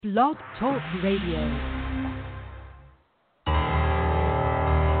Blog Talk Radio.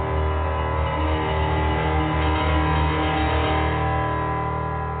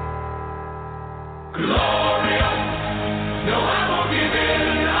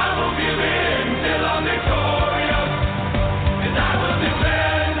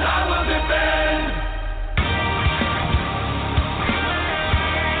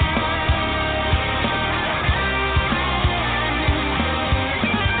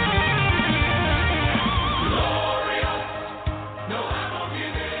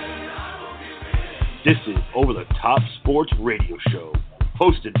 This is Over the Top Sports Radio Show,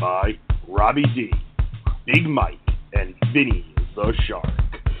 hosted by Robbie D, Big Mike, and Vinny the Shark.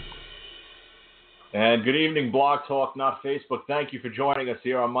 And good evening, Blog Talk, not Facebook. Thank you for joining us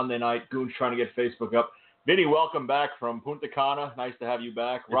here on Monday night. Goon's trying to get Facebook up. Vinny, welcome back from Punta Cana. Nice to have you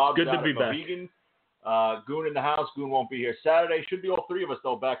back. Rob's good to out be at back. Mohegan. Goon in the house. Goon won't be here Saturday. Should be all three of us,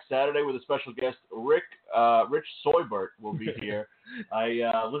 though, back Saturday with a special guest. Rich Soybert will be here.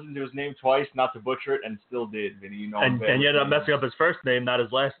 I listened to his name twice, not to butcher it, and still did. Vinny, you know And yet I'm messing up his first name, not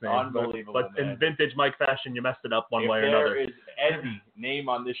his last name. Unbelievable, But in vintage Mike fashion, you messed it up one way or another. If there is any name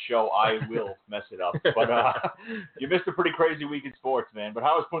on this show, I will mess it up. But you missed a pretty crazy week in sports, man. But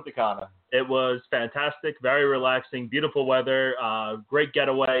how was Punta Cana? It was fantastic, very relaxing, beautiful weather, great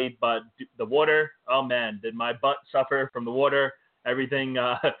getaway, but the water, oh man, did my butt suffer from the water. Everything,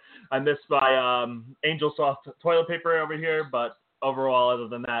 I missed my Angel Soft toilet paper over here, but overall, other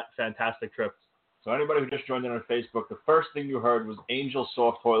than that, fantastic trip. So anybody who just joined in on Facebook, the first thing you heard was Angel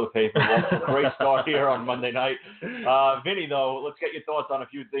Soft toilet paper. Well, great start here on Monday night. Vinny, though, let's get your thoughts on a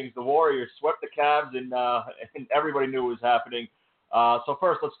few things. The Warriors swept the Cavs, and everybody knew it was happening. So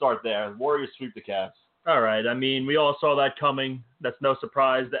first, let's start there. The Warriors sweep the Cavs. All right. I mean, we all saw that coming. That's no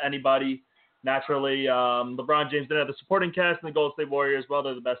surprise to anybody. Naturally, LeBron James didn't have the supporting cast in the Golden State Warriors. Well,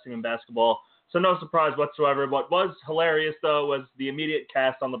 they're the best team in basketball. So no surprise whatsoever. What was hilarious, though, was the immediate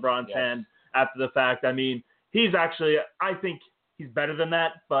cast on LeBron's hand after the fact. I mean, he's actually, I think he's better than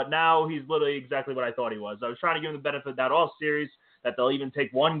that, but now he's literally exactly what I thought he was. I was trying to give him the benefit of that all series, that they'll even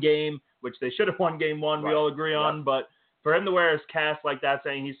take one game, which they should have won game one, we all agree on. But for him to wear his cast like that,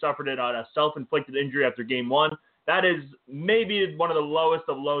 saying he suffered it on a self-inflicted injury after game one, that is maybe one of the lowest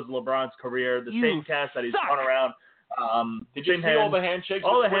of lows of LeBron's career. The same cast that he's run around. Did you see all the handshakes?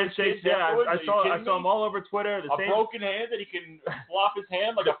 All the handshakes, yeah. I saw them all over Twitter. A broken hand that he can flop his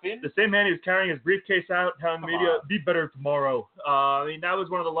hand like a fin? The same hand he was carrying his briefcase out, telling the media, be better tomorrow. I mean, that was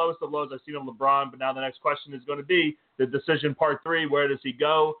one of the lowest of lows I've seen of LeBron, but now the next question is going to be the decision part 3, where does he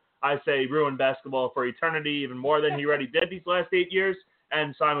go? I say ruin basketball for eternity, even more than he already did these last 8 years,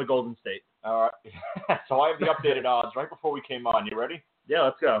 and sign with Golden State. All right. So I have the updated odds right before we came on. You ready? Yeah,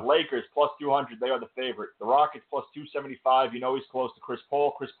 let's go. Lakers plus 200. They are the favorite. The Rockets plus 275. You know he's close to Chris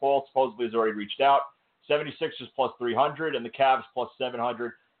Paul. Chris Paul supposedly has already reached out. 76ers plus 300 and the Cavs plus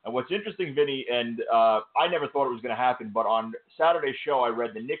 700. And what's interesting, Vinny, and I never thought it was going to happen, but on Saturday's show I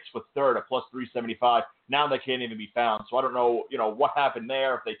read the Knicks with third at plus 375. Now they can't even be found. So I don't know, what happened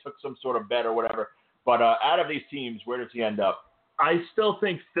there, if they took some sort of bet or whatever. But out of these teams, where does he end up? I still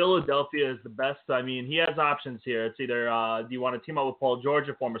think Philadelphia is the best. I mean, he has options here. It's either do you want to team up with Paul George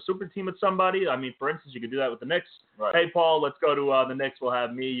or form a super team with somebody? I mean, for instance, you could do that with the Knicks. Right. Hey, Paul, let's go to the Knicks. We'll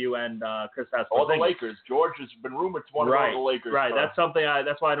have me, you, and Chris Haskell. Or the Lakers. George has been rumored to want to go to the Lakers. Right. That's something.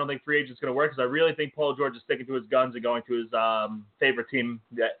 That's why I don't think free agent's going to work, because I really think Paul George is sticking to his guns and going to his favorite team,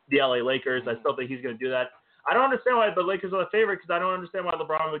 the LA Lakers. I still think he's going to do that. I don't understand why the Lakers are the favorite, because I don't understand why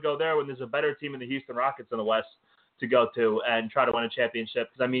LeBron would go there when there's a better team in the Houston Rockets in the West to go to and try to win a championship.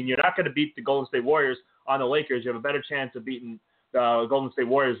 Because, I mean, you're not going to beat the Golden State Warriors on the Lakers. You have a better chance of beating the Golden State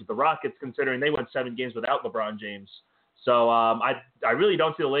Warriors with the Rockets, considering they went 7 games without LeBron James. So I really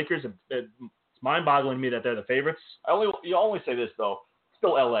don't see the Lakers. It's mind-boggling to me that they're the favorites. You only say this, though. It's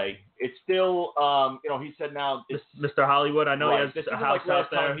still L.A. It's still, he said now. It's, Mr. Hollywood, I know right. he has this a house like last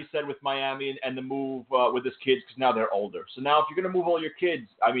out there. Time he said with Miami and the move with his kids, because now they're older. So now if you're going to move all your kids,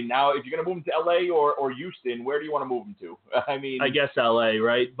 I mean, now if you're going to move them to L.A. or Houston, where do you want to move them to? I mean, I guess L.A.,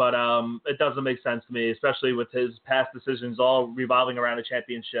 right? But it doesn't make sense to me, especially with his past decisions all revolving around a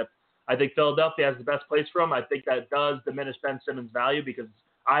championship. I think Philadelphia has the best place for him. I think that does diminish Ben Simmons' value, because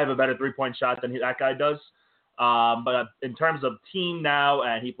I have a better three-point shot than that guy does. But in terms of team now,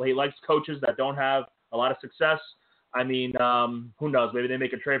 and he likes coaches that don't have a lot of success. I mean, who knows? Maybe they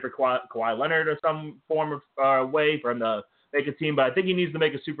make a trade for Kawhi Leonard or some form of way for him to make a team. But I think he needs to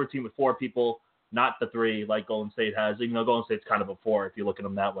make a super team with 4 people, not the 3 like Golden State has. Even though Golden State's kind of a 4 if you look at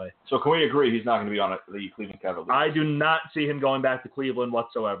him that way. So can we agree he's not going to be on the Cleveland Cavaliers? I do not see him going back to Cleveland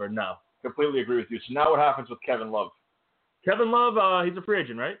whatsoever. No. Completely agree with you. So now what happens with Kevin Love? Kevin Love, he's a free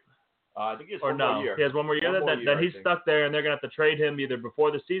agent, right? I think he has or one no, more year. he has one more year. Then he's I think. stuck there, and they're going to have to trade him either before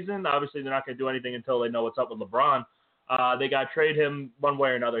the season. Obviously, they're not going to do anything until they know what's up with LeBron. They got to trade him one way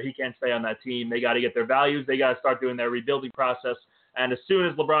or another. He can't stay on that team. They got to get their values. They got to start doing their rebuilding process. And as soon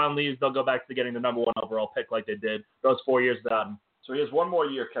as LeBron leaves, they'll go back to getting the number 1 overall pick like they did those 4 years without him. So he has one more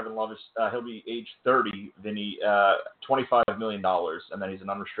year, Kevin Love. He'll be age 30, Vinny, $25 million, and then he's an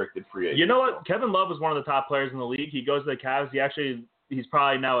unrestricted free agent. You know what? Kevin Love was one of the top players in the league. He goes to the Cavs. He's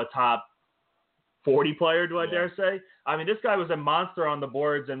probably now a top 40 player, do I dare say? I mean, this guy was a monster on the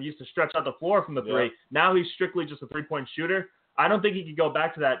boards and used to stretch out the floor from the three. Yeah. Now he's strictly just a three-point shooter. I don't think he could go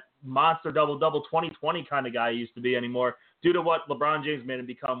back to that monster double-double 20-20 kind of guy he used to be anymore due to what LeBron James made him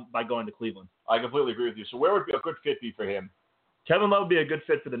become by going to Cleveland. I completely agree with you. So where would be a good fit be for him? Kevin Love would be a good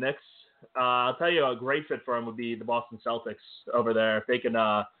fit for the Knicks. I'll tell you, a great fit for him would be the Boston Celtics over there. If they can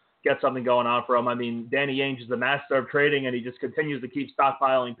get something going on for him. I mean, Danny Ainge is the master of trading, and he just continues to keep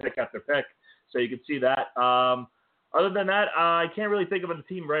stockpiling pick after pick. So you can see that. Other than that, I can't really think of a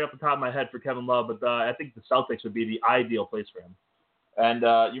team right off the top of my head for Kevin Love, but I think the Celtics would be the ideal place for him. And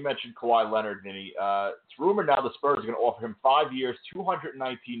you mentioned Kawhi Leonard, Vinny. It's rumored now the Spurs are going to offer him 5 years,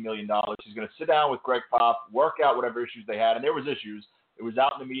 $219 million. He's going to sit down with Greg Pop, work out whatever issues they had. And there was issues. It was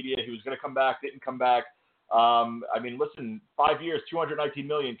out in the media. He was going to come back, didn't come back. I mean, listen, 5 years, $219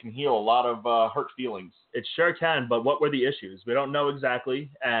 million can heal a lot of hurt feelings. It sure can, but what were the issues? We don't know exactly.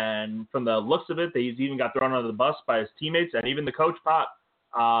 And from the looks of it, he's even got thrown under the bus by his teammates and even the coach, Pop.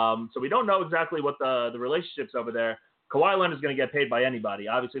 So we don't know exactly what the relationship's over there. Kawhi Leonard is going to get paid by anybody.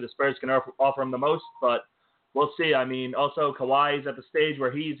 Obviously, the Spurs can offer him the most, but we'll see. I mean, also, Kawhi is at the stage where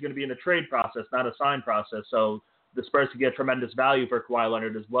he's going to be in a trade process, not a sign process. So the Spurs could get tremendous value for Kawhi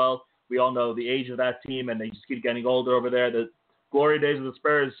Leonard as well. We all know the age of that team, and they just keep getting older over there. The glory days of the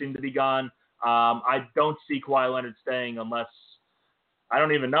Spurs seem to be gone. I don't see Kawhi Leonard staying unless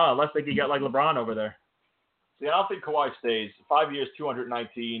they could get like LeBron over there. See, I don't think Kawhi stays. 5 years,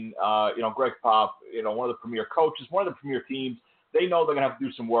 $219. Greg Pop, one of the premier coaches, one of the premier teams. They know they're going to have to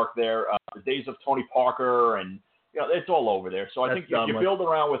do some work there. The days of Tony Parker and it's all over there. So I think if you build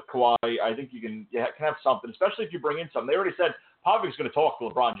around with Kawhi, I think you can have something, especially if you bring in something. They already said Povic's going to talk to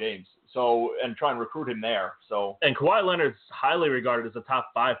LeBron James and try and recruit him there. And Kawhi Leonard's highly regarded as a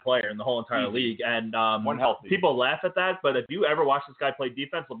top 5 player in the whole entire league. And one healthy. People laugh at that, but if you ever watch this guy play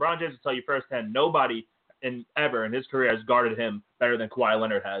defense, LeBron James will tell you firsthand, nobody ever in his career has guarded him better than Kawhi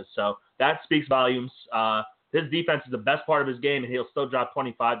Leonard has. So that speaks volumes. His defense is the best part of his game, and he'll still drop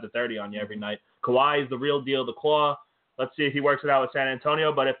 25 to 30 on you every night. Kawhi is the real deal, the claw. Let's see if he works it out with San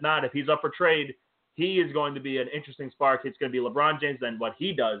Antonio. But if not, if he's up for trade, he is going to be an interesting spark. It's going to be LeBron James and what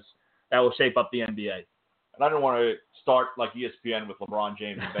he does that will shape up the NBA. And I don't want to start like ESPN with LeBron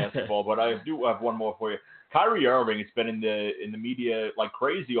James in basketball, but I do have one more for you. Kyrie Irving, it's been in the media like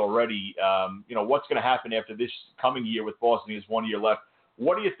crazy already. What's going to happen after this coming year with Boston? He has 1 year left.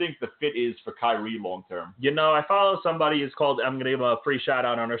 What do you think the fit is for Kyrie long term? I follow somebody who's called, I'm going to give him a free shout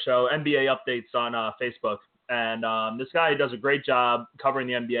out on our show, NBA Updates on Facebook. And this guy does a great job covering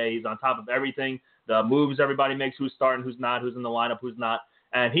the NBA. He's on top of everything, the moves everybody makes, who's starting, who's not, who's in the lineup, who's not.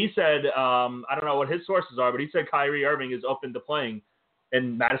 And he said, I don't know what his sources are, but he said Kyrie Irving is open to playing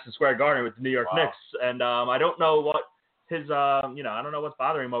in Madison Square Garden with the New York Knicks. And I don't know what his, I don't know what's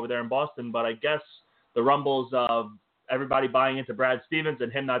bothering him over there in Boston, but I guess the rumbles of everybody buying into Brad Stevens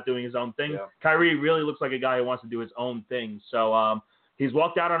and him not doing his own thing. Yeah. Kyrie really looks like a guy who wants to do his own thing. So he's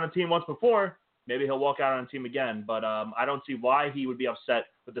walked out on a team once before. Maybe he'll walk out on a team again, but I don't see why he would be upset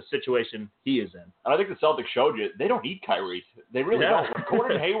with the situation he is in. And I think the Celtics showed you they don't need Kyrie. They really don't. When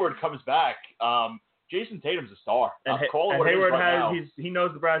Gordon Hayward comes back, Jason Tatum's a star. And Hayward he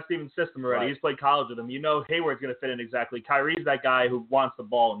knows the Brad Stevens system already. Right. He's played college with him. Hayward's going to fit in exactly. Kyrie's that guy who wants the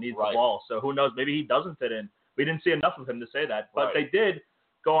ball and needs the ball. So who knows? Maybe he doesn't fit in. We didn't see enough of him to say that. But they did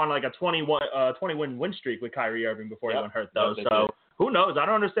go on like a 20-win streak with Kyrie Irving before he went hurt, though. So who knows? I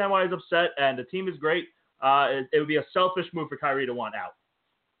don't understand why he's upset. And the team is great. It would be a selfish move for Kyrie to want out.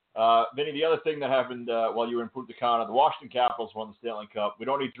 Vinny, the other thing that happened while you were in Punta Cana, the Washington Capitals won the Stanley Cup. We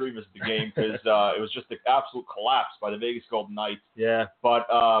don't need to revisit the game because it was just an absolute collapse by the Vegas Golden Knights. Yeah. But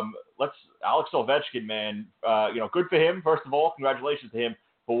Alex Ovechkin, man, good for him. First of all, congratulations to him.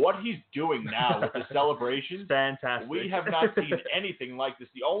 But what he's doing now with the celebrations, fantastic. We have not seen anything like this.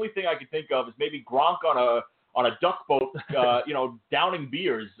 The only thing I can think of is maybe Gronk on a duck boat, downing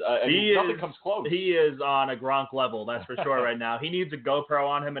beers. Nothing comes close. He is on a Gronk level, that's for sure right now. He needs a GoPro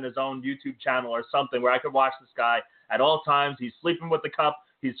on him in his own YouTube channel or something where I could watch this guy at all times. He's sleeping with the cup.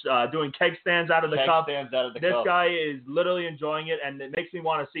 He's doing keg stands out of the cup. Stands out of the this cup. Guy is literally enjoying it, and it makes me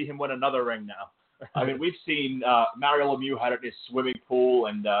want to see him win another ring now. I mean, we've seen Mario Lemieux had it in his swimming pool,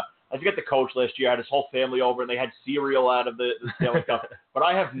 and I forget the coach last year had his whole family over, and they had cereal out of the Stanley Cup. But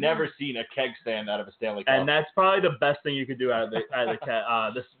I have never seen a keg stand out of a Stanley Cup. And that's probably the best thing you could do out of the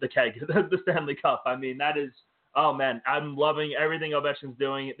keg, the Stanley Cup. I mean, that is, oh man, I'm loving everything Ovechkin's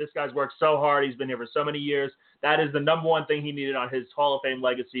doing. This guy's worked so hard. He's been here for so many years. That is the number one thing he needed on his Hall of Fame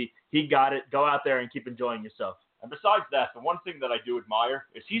legacy. He got it. Go out there and keep enjoying yourself. And besides that, the one thing that I do admire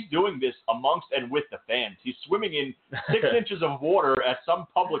is he's doing this amongst and with the fans. He's swimming in 6 inches of water at some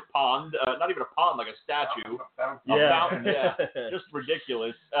public pond, not even a pond, like a statue. A fountain, yeah. Just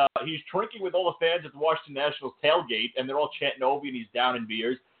ridiculous. He's drinking with all the fans at the Washington Nationals tailgate, and they're all chanting over, and he's down in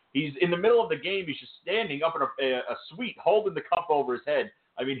beers. He's in the middle of the game. He's just standing up in a suite, holding the cup over his head.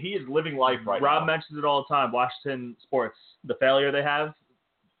 I mean, he is living life right now. Rob mentions it all the time, Washington sports, the failure they have.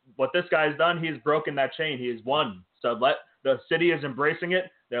 What this guy's done, he's broken that chain. He has won. So the city is embracing it.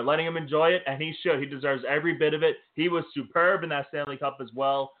 They're letting him enjoy it, and he should. He deserves every bit of it. He was superb in that Stanley Cup as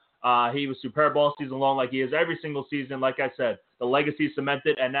well. He was superb all season long, like he is every single season. Like I said, the legacy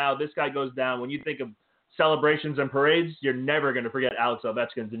cemented, and now this guy goes down. When you think of celebrations and parades, you're never going to forget Alex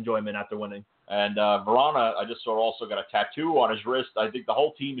Ovechkin's enjoyment after winning. And Verona, I just saw, also got a tattoo on his wrist. I think the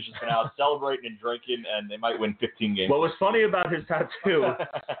whole team has just been out celebrating and drinking, and they might win 15 games. What was funny about his tattoo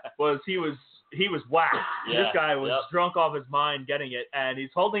was he was whacked. Yeah, this guy was drunk off his mind getting it, and he's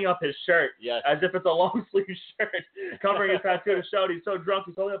holding up his shirt as if it's a long sleeve shirt, covering his tattoo to show it. He's so drunk,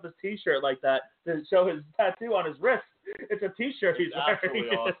 he's holding up his T-shirt like that to show his tattoo on his wrist. It's a T-shirt he's wearing.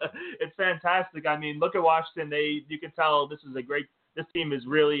 Awesome. It's fantastic. I mean, look at Washington. You can tell this team is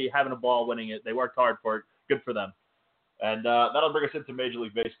really having a ball winning it. They worked hard for it. Good for them. And that'll bring us into Major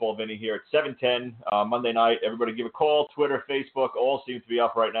League Baseball, Vinny, here at 7:10 Monday night. Everybody give a call. Twitter, Facebook, all seem to be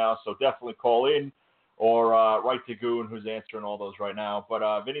up right now, so definitely call in or write to Goon, who's answering all those right now.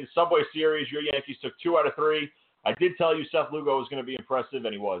 But, Vinny, the Subway Series, your Yankees took 2 out of 3. I did tell you Seth Lugo was going to be impressive,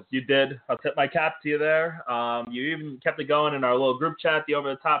 and he was. You did. I'll tip my cap to you there. You even kept it going in our little group chat, the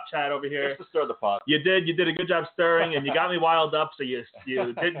over-the-top chat over here. Just to stir the pot. You did. You did a good job stirring, and you got me wild up, so you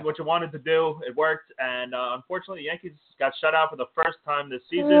did what you wanted to do. It worked, and unfortunately, the Yankees got shut out for the first time this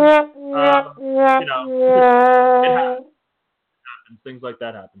season. It happens. Things like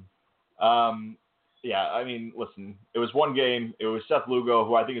that happen. Yeah, I mean, listen, it was one game. It was Seth Lugo,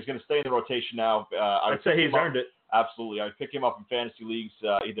 who I think is going to stay in the rotation now. I'd say he's earned it. Absolutely. I'd pick him up in fantasy leagues.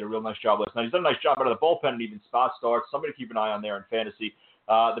 He did a real nice job last night. He's done a nice job out of the bullpen and even spot starts. Somebody to keep an eye on there in fantasy.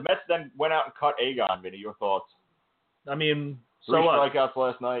 The Mets then went out and cut Egon, Vinny. Your thoughts? I mean, so 3 what? strikeouts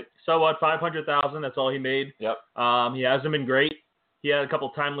last night. So what? $500,000. That's all he made. Yep. He hasn't been great. He had a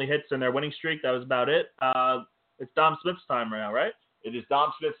couple timely hits in their winning streak. That was about it. It's Dom Smith's time right now, right? It is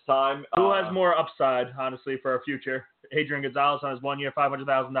Dom Smith's time. Who has more upside, honestly, for our future? Adrian Gonzalez on his 1-year,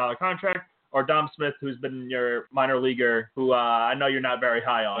 $500,000 contract, or Dom Smith, who's been your minor leaguer, who I know you're not very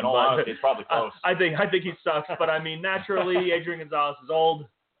high on. In all honesty, it's probably close. I think he sucks, but I mean, naturally, Adrian Gonzalez is old.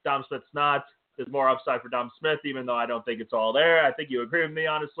 Dom Smith's not. There's more upside for Dom Smith, even though I don't think it's all there. I think you agree with me,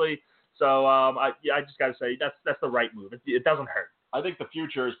 honestly. So I just got to say that's the right move. It doesn't hurt. I think the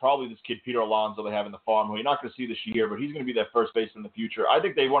future is probably this kid, Peter Alonso, they have in the farm, who you're not going to see this year, but he's going to be their first baseman in the future. I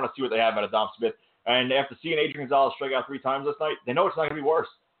think they want to see what they have out of Dom Smith. And after seeing Adrian Gonzalez strike out 3 times last night, they know it's not going to be worse.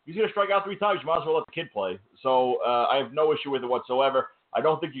 He's going to strike out 3 times. You might as well let the kid play. So I have no issue with it whatsoever. I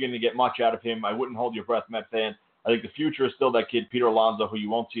don't think you're going to get much out of him. I wouldn't hold your breath, Met fan. I think the future is still that kid, Peter Alonso, who you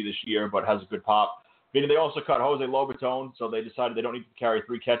won't see this year, but has a good pop. They also cut Jose Lobaton, so they decided they don't need to carry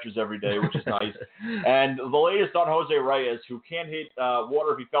 3 catchers every day, which is nice. And the latest on Jose Reyes, who can't hit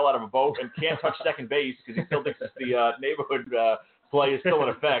water if he fell out of a boat and can't touch second base because he still thinks the neighborhood play is still in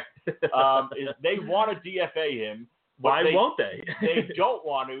effect, is they want to DFA him. Why won't they? They don't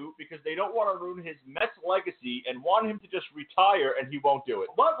want to because they don't want to ruin his Mets legacy and want him to just retire, and he won't do it.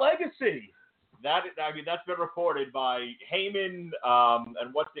 What legacy? That's been reported by Heyman and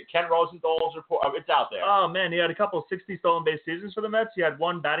Ken Rosenthal's report. It's out there. Oh, man, he had a couple of 60 stolen base seasons for the Mets. He had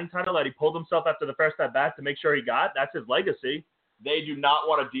 1 batting title that he pulled himself after the first at-bat to make sure he got. That's his legacy. They do not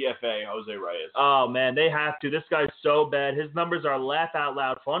want to DFA Jose Reyes. Oh, man, they have to. This guy's so bad. His numbers are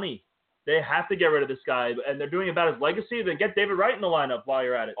laugh-out-loud funny. They have to get rid of this guy, and they're doing about his legacy. Then get David Wright in the lineup while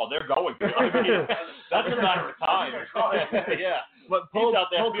you're at it. Oh, they're going to. I mean, that's a matter of time. Yeah. But pull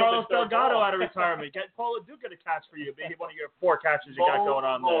Carlos Delgado out of retirement. Get Paul LaDuca to catch for you. Be one of your 4 catches you got going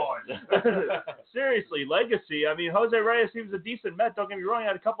on there. Seriously, legacy. I mean, Jose Reyes seems a decent Met. Don't get me wrong. He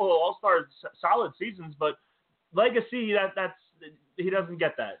had a couple of All-Star solid seasons, but legacy, he doesn't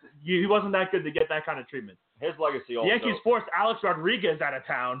get that. He wasn't that good to get that kind of treatment. His legacy also. The Yankees forced Alex Rodriguez out of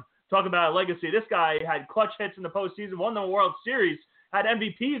town. Talk about a legacy. This guy had clutch hits in the postseason, won the World Series. had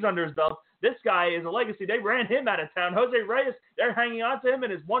MVPs under his belt. This guy is a legacy. They ran him out of town. Jose Reyes, they're hanging on to him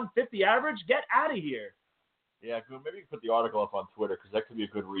and his 150 average. Get out of here. Yeah, maybe you can put the article up on Twitter because that could be a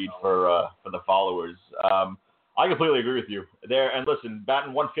good read for the followers. I completely agree with you there. And listen,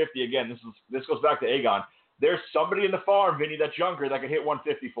 batting 150 again. This goes back to Aegon. There's somebody in the farm, Vinny, that's younger that can hit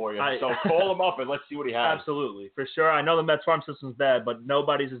 150 for you. So call him up and let's see what he has. Absolutely, for sure. I know the Mets farm system's bad, but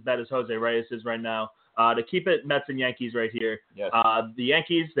nobody's as bad as Jose Reyes is right now. To keep it Mets and Yankees right here. Yes. The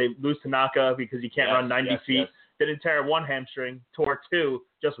Yankees, they lose Tanaka because he can't run 90 feet. Yes. Didn't tear one hamstring, tore two,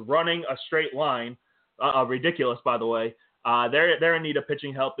 just running a straight line. Ridiculous, by the way. They're in need of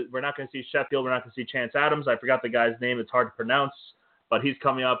pitching help. We're not going to see Sheffield. We're not going to see Chance Adams. I forgot the guy's name. It's hard to pronounce, but he's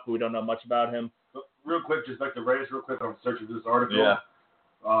coming up. We don't know much about him. Real quick, just back to Reyes real quick. I'm searching this article.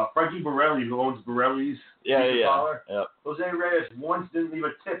 Yeah. Frankie Borelli, who owns Borelli's. Jose Reyes once didn't leave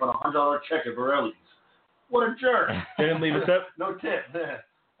a tip on a $100 check at Borelli's. What a jerk. Didn't leave a tip? No tip.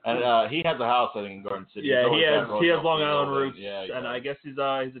 And he has a house, I think, in Garden City. Yeah, he has Long Island roots, and I guess he's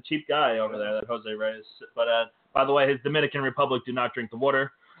a cheap guy over there, that Jose Reyes. But by the way, his Dominican Republic do not drink the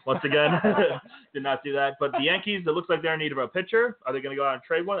water. Once again, did not do that. But the Yankees, it looks like they're in need of a pitcher. Are they going to go out and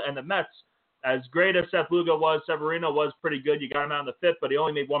trade one? And the Mets, as great as Seth Lugo was, Severino was pretty good. You got him out in the fifth, but he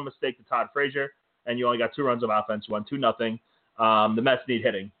only made one mistake to Todd Frazier, and you only got 2 runs of offense. You won 2-0. The Mets need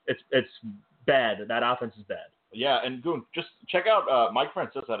hitting. It's bad. That offense is bad. Yeah, and Goon, just check out Mike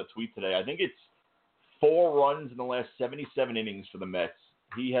Francesa had a tweet today. I think it's 4 runs in the last 77 innings for the Mets.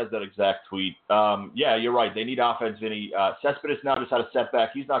 He has that exact tweet. Yeah, you're right. They need offense, Vinny. Cespedes now just had a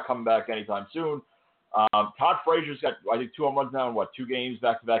setback. He's not coming back anytime soon. Todd Frazier's got, I think, 2 home runs now in, 2 games,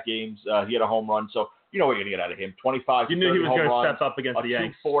 back-to-back games. He had a home run. So you know what you're going to get out of him. 25 You knew he was going to step up against the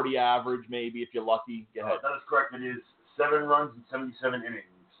Yanks. 240 average, maybe, if you're lucky. Go ahead. That is correct. It is 7 runs in 77 innings.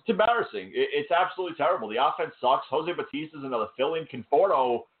 It's embarrassing. It's absolutely terrible. The offense sucks. Jose Bautista's another fill-in.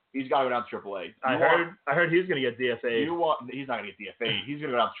 Conforto, he's got to go down to AAA. I heard he's going to get DFA'd. He's not going to get DFA'd. He's going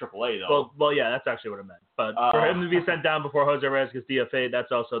to go down to AAA, though. Well, yeah, that's actually what I meant. But for him to be sent down before Jose Reyes gets DFA'd,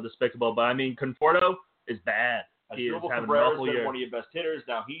 that's also despicable. But, I mean, Conforto is bad. He is having an awful year. One of your best hitters.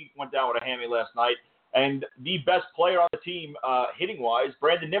 Now, he went down with a hammy last night. And the best player on the team, hitting-wise,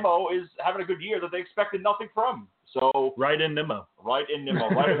 Brandon Nimmo, is having a good year that they expected nothing from. So Right in Nimmo. Right in, guys.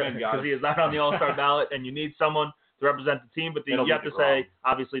 Because he is not on the All-Star ballot, and you need someone to represent the team. But you have to say,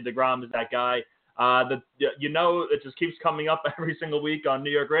 obviously, DeGrom is that guy. It just keeps coming up every single week on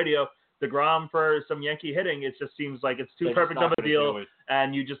New York radio. DeGrom for some Yankee hitting, it just seems like it's too perfect of a deal,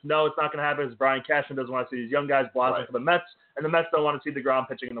 and you just know it's not going to happen because Brian Cashman doesn't want to see these young guys blossom for the Mets, and the Mets don't want to see DeGrom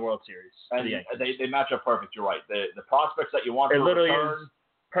pitching in the World Series. And they match up perfect. You're right. The prospects that you want to return.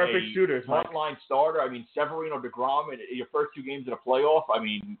 Perfect shooters. Frontline starter. I mean, Severino, DeGrom in your first 2 games in a playoff. I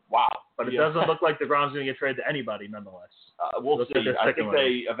mean, wow. But it doesn't look like DeGrom's going to get traded to anybody, nonetheless. We'll see. I think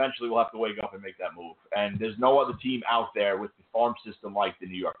they eventually will have to wake up and make that move. And there's no other team out there with the farm system like the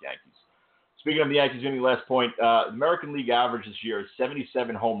New York Yankees. Speaking of the Yankees, Vinny, last point, the American League average this year is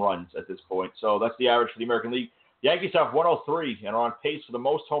 77 home runs at this point. So that's the average for the American League. The Yankees have 103 and are on pace for the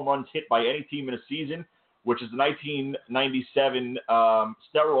most home runs hit by any team in a season, which is the 1997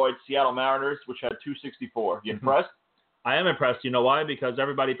 steroid Seattle Mariners, which had 264. You impressed? I am impressed. You know why? Because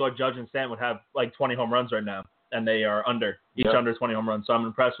everybody thought Judge and Stanton would have like 20 home runs right now, and they are under. Each under 20 home runs. So I'm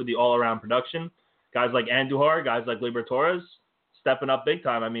impressed with the all-around production. Guys like Andujar, guys like Gleyber Torres, stepping up big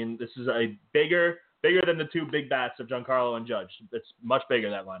time. I mean, this is a bigger than the 2 big bats of Giancarlo and Judge. It's much bigger,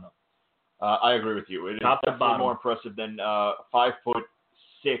 that lineup. I agree with you. It is definitely more impressive than 5'6"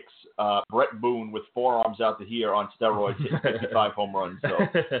 Brett Boone with forearms out to here on steroids hitting 55 home runs. So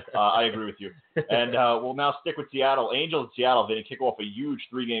I agree with you. And we'll now stick with Seattle. Angels in Seattle, they kick off a huge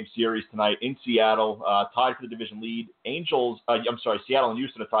 3-game series tonight in Seattle, tied for the division lead. Seattle and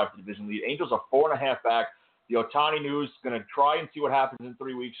Houston are tied for the division lead. Angels are 4.5 back. The Ohtani news is going to try and see what happens in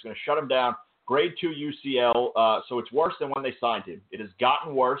 3 weeks. Going to shut him down. Grade 2 UCL, so it's worse than when they signed him. It has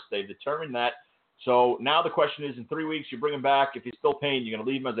gotten worse. They've determined that. So now the question is, in 3 weeks, you bring him back. If he's still pain, you're going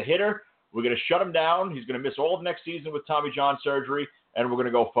to leave him as a hitter. We're going to shut him down. He's going to miss all of next season with Tommy John surgery, and we're going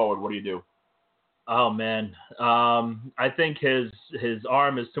to go forward. What do you do? Oh, man. I think his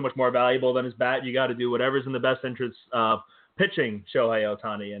arm is too much more valuable than his bat. You got to do whatever's in the best interest of pitching Shohei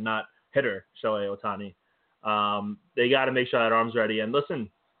Ohtani and not hitter Shohei Ohtani. They got to make sure that arm's ready. And listen,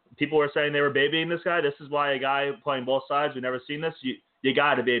 people were saying they were babying this guy. This is why a guy playing both sides, we've never seen this. You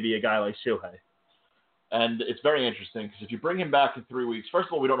got to baby a guy like Shohei. And it's very interesting because if you bring him back in 3 weeks, first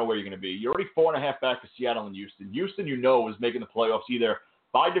of all, we don't know where you're going to be. You're already 4.5 back to Seattle and Houston. Houston, is making the playoffs either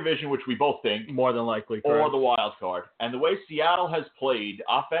by division, which we both think. More than likely. Or correct. the wild card. And the way Seattle has played,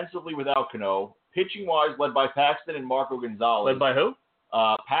 offensively without Cano, pitching-wise led by Paxton and Marco Gonzalez. Led by who?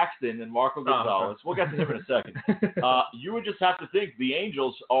 Paxton and Marco Gonzalez. Okay. We'll get to him in a second. You would just have to think the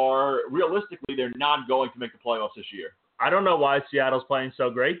Angels are, realistically, they're not going to make the playoffs this year. I don't know why Seattle's playing so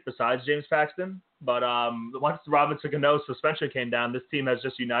great besides James Paxton, but once Robinson Cano's suspension came down, this team has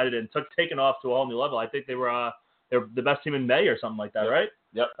just united and taken off to a whole new level. I think they're the best team in May or something like that, right?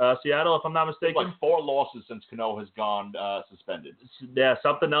 Yep. Seattle, if I'm not mistaken. It's like 4 losses since Cano has gone suspended. Yeah,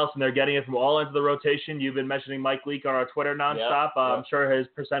 something else, and they're getting it from all ends of the rotation. You've been mentioning Mike Leake on our Twitter nonstop. I'm sure his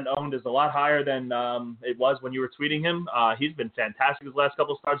percent owned is a lot higher than it was when you were tweeting him. He's been fantastic his last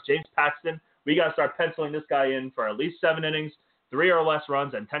couple of starts. James Paxton, we got to start penciling this guy in for at least 7 innings, 3 or less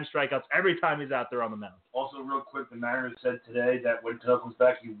runs, and 10 strikeouts every time he's out there on the mound. Also, real quick, the Mariners said today that when Cano comes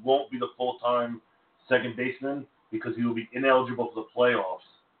back, he won't be the full-time second baseman because he will be ineligible for the playoffs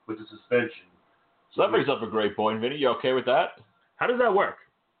with the suspension. So that brings up a great point, Vinny. You okay with that? How does that work?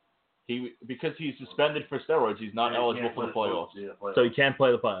 Because he's suspended for steroids, he's not eligible for the playoffs. So he can't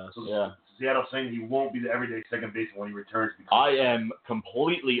play the playoffs. So Seattle's saying he won't be the everyday second baseman when he returns. I am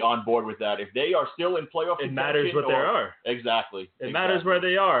completely on board with that. If they are still in playoff it matters what they are. Exactly. It matters where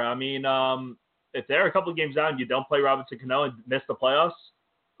they are. I mean, if they're a couple of games out and you don't play Robinson Cano and miss the playoffs,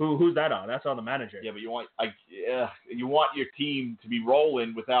 who's that on? That's on the manager. Yeah, but you want your team to be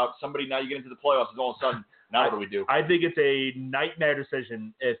rolling without somebody. Now you get into the playoffs, and all of a sudden, now what do we do? I think it's a nightmare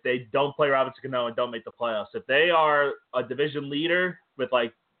decision if they don't play Robinson Cano and don't make the playoffs. If they are a division leader with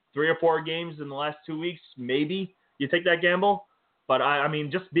like 3 or 4 games in the last 2 weeks, maybe you take that gamble. But I mean,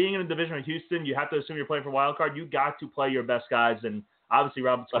 just being in a division with Houston, you have to assume you're playing for wild card. You got to play your best guys, and obviously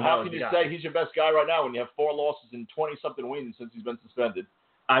Robinson Cano. But how can you say he's your best guy right now when you have 4 losses and 20-something wins since he's been suspended?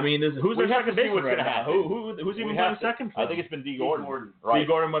 I mean, who's their second baseman right now? Who's even playing second? I think it's been D. Gordon. Right. D.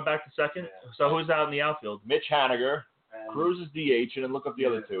 Gordon went back to second. Yeah. So who's out in the outfield? Mitch Haniger, Cruz is DH, and then look up the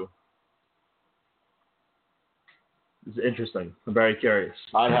other 2. It's interesting. I'm very curious.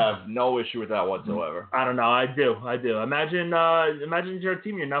 I have no issue with that whatsoever. I don't know. I do. Imagine you're a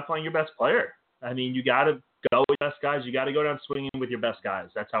team. You're not playing your best player. I mean, you got to go with your best guys. You got to go down swinging with your best guys.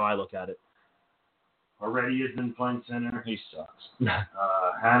 That's how I look at it. Already has been playing center. He sucks.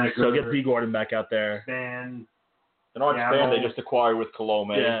 Haniger. So get D. Gordon back out there. Span. And on Span, they just acquired with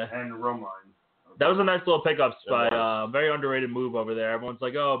Colome. Yeah. And Romine. That was a nice little pickup by very underrated move over there. Everyone's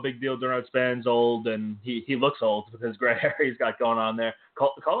like, oh, big deal. Darnell Span's old, and he looks old with his gray hair he's got going on there.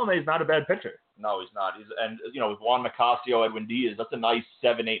 Colome is not a bad pitcher. No, he's not. With Juan Nicasio, Edwin Diaz, that's a nice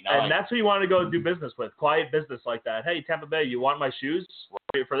 7, 8, 9. And that's who you want to go do business with. Quiet business like that. Hey, Tampa Bay, you want my shoes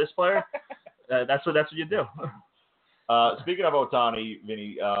for this player? That's what you do. Speaking of Ohtani,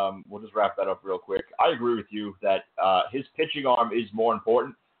 Vinny, we'll just wrap that up real quick. I agree with you that his pitching arm is more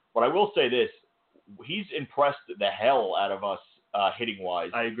important. But I will say this. He's impressed the hell out of us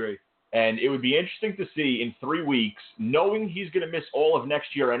hitting-wise. I agree. And it would be interesting to see in 3 weeks, knowing he's going to miss all of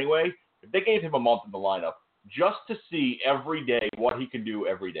next year anyway, if they gave him a month in the lineup, just to see every day what he can do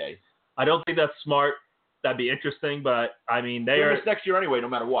every day. I don't think that's smart. That'd be interesting, but, I mean, they're miss next year anyway, no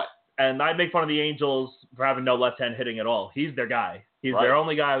matter what. And I make fun of the Angels for having no left-hand hitting at all. He's their guy. He's their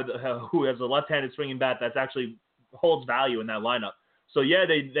only guy who has a left-handed swinging bat that's actually holds value in that lineup. So, yeah,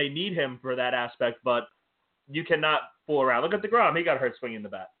 they need him for that aspect, but you cannot fool around. Look at DeGrom. He got hurt swinging the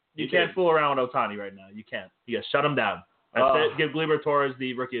bat. You can't fool around with Ohtani right now. You can't. You got to shut him down. That's it. Give Gleyber Torres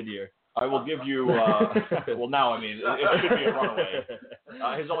the Rookie of the Year. I will give you well, now, I mean, it should be a runaway.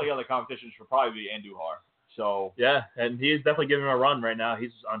 His only other competition should probably be Andujar. So yeah, and he is definitely giving him a run right now.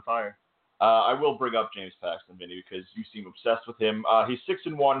 He's on fire. I will bring up James Paxton, Vinny, because you seem obsessed with him. He's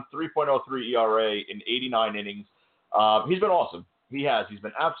 6-1, 3.03 ERA in 89 innings. He's been awesome. He has. He's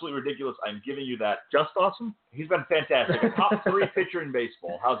been absolutely ridiculous. I'm giving you that. Just awesome? He's been fantastic. A top 3 pitcher in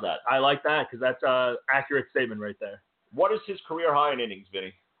baseball. How's that? I like that because that's an accurate statement right there. What is his career high in innings,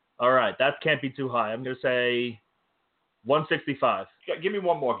 Vinny? All right, that can't be too high. I'm going to say 165. Give me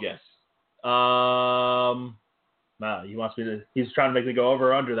one more guess. He wants me to. He's trying to make me go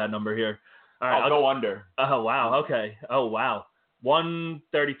over or under that number here. All right, I'll go under. Oh wow. Okay. Oh wow.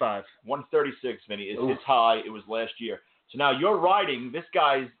 135. 136, Vinny, is his high. It was last year. So now you're riding this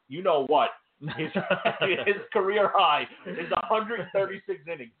guy's. You know what? His career high is 136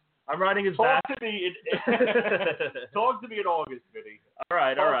 innings. I'm riding his back. Talk to me in August, Vinny. All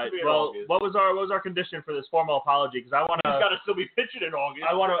right. Well, what was our condition for this formal apology? Because I want to. He's got to still be pitching in August.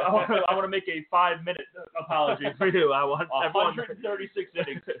 I want to make a 5-minute apology for you. I want 136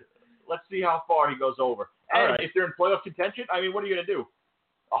 innings. Let's see how far he goes over. And if they're in playoff contention, I mean, what are you going to do?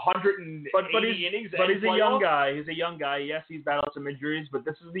 180 innings. But he's a young guy. He's a young guy. Yes, he's battled some injuries, but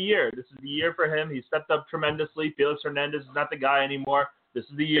this is the year. This is the year for him. He stepped up tremendously. Felix Hernandez is not the guy anymore. This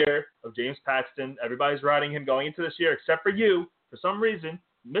is the year of James Paxton. Everybody's riding him going into this year, except for you. For some reason,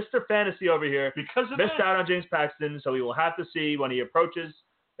 Mr. Fantasy over here missed out on James Paxton, so we will have to see when he approaches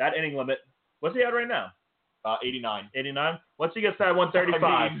that inning limit. What's he at right now? 89. 89? Once he gets that 135.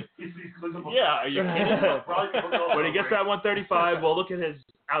 I mean, yeah, are you kidding? When he gets that 135, we'll look at his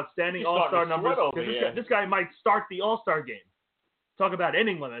outstanding All-Star numbers. This guy might start the All-Star game. Talk about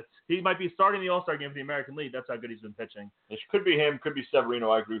inning limits. He might be starting the All-Star game for the American League. That's how good he's been pitching. It could be him, could be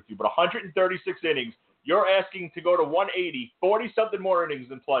Severino. I agree with you. But 136 innings. You're asking to go to 180, 40-something more innings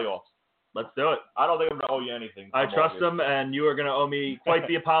than playoffs. Let's do it. I don't think I'm going to owe you anything. I trust him, and you are going to owe me quite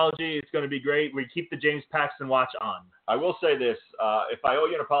the apology. It's going to be great. We keep the James Paxton watch on. I will say this. If I owe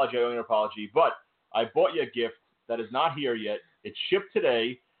you an apology, I owe you an apology. But I bought you a gift that is not here yet. It's shipped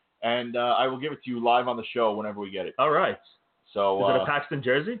today, and I will give it to you live on the show whenever we get it. All right. So, is it a Paxton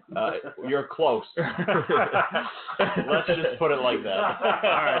jersey? You're close. Let's just put it like that. All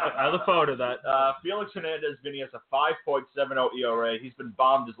right. I look forward to that. Felix Hernandez, Vinny, has a 5.70 ERA. He's been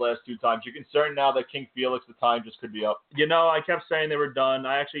bombed his last 2 times. You're concerned now that King Felix, the time just could be up? You know, I kept saying they were done.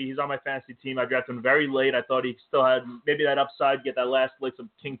 He's on my fantasy team. I drafted him very late. I thought he still had maybe that upside, get that last licks of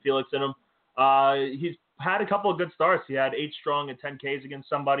King Felix in him. He's had a couple of good starts. He had 8 strong and 10 Ks against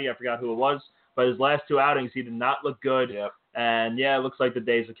somebody. I forgot who it was. But his last 2 outings, he did not look good. Yep. And, yeah, it looks like the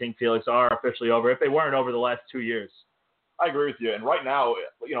days of King Felix are officially over, if they weren't over the last 2 years. I agree with you. And right now,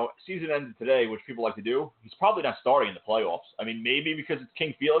 season ended today, which people like to do. He's probably not starting in the playoffs. I mean, maybe because it's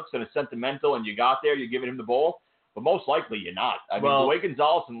King Felix and it's sentimental and you got there, you're giving him the ball. But most likely you're not. I mean, the way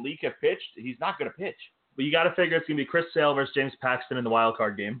Gonzalez and Leake have pitched, he's not going to pitch. But you got to figure it's going to be Chris Sale versus James Paxton in the wild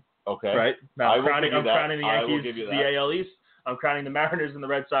card game. Okay. Right? Now, I'm crowning the Yankees the AL East. I'm crowning the Mariners and the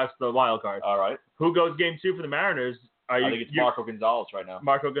Red Sox the wild card. All right. Who goes game 2 for the Mariners? I think it's Marco Gonzalez right now.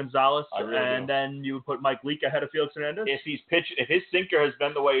 Marco Gonzalez, really then you would put Mike Leake ahead of Felix Hernandez? If his sinker has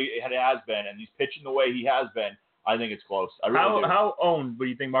been the way it has been, and he's pitching the way he has been, I think it's close. How owned do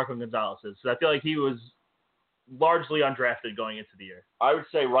you think Marco Gonzalez is? Because I feel like he was largely undrafted going into the year. I would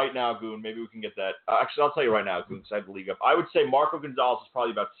say right now, Goon, maybe we can get that. Actually, I'll tell you right now, Goon, because I have the league up. I would say Marco Gonzalez is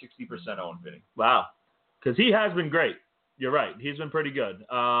probably about 60% owned, Vinny. Wow. Because he has been great. You're right. He's been pretty good.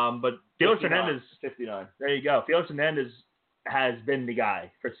 But Felix Hernandez. 59. There you go. Felix Hernandez has been the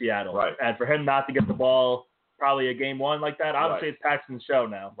guy for Seattle. Right. And for him not to get the ball probably a game 1 like that, obviously it's Paxton's show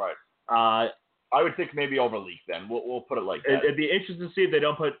now. Right. I would think maybe over Leake then. We'll put it like that. It'd be interesting to see if they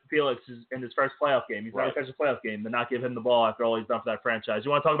don't put Felix in his first playoff game. He's never pitched a playoff game, then not give him the ball after all he's done for that franchise. You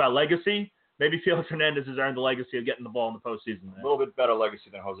want to talk about legacy? Maybe Felix Hernandez has earned the legacy of getting the ball in the postseason. A little bit better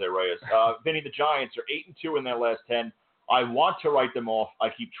legacy than Jose Reyes. Vinny, the Giants are 8-2 in their last 10. I want to write them off. I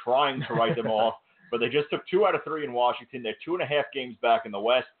keep trying to write them off. But they just took 2 out of 3 in Washington. They're 2.5 games back in the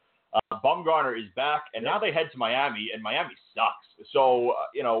West. Bumgarner is back, and now they head to Miami, and Miami sucks. So,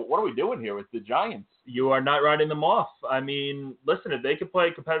 what are we doing here with the Giants? You are not writing them off. I mean, listen, if they could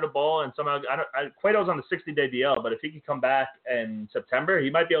play competitive ball and somehow Cueto's on the 60-day DL, but if he could come back in September, he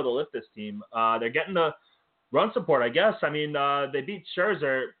might be able to lift this team. They're getting the run support, I guess. I mean, they beat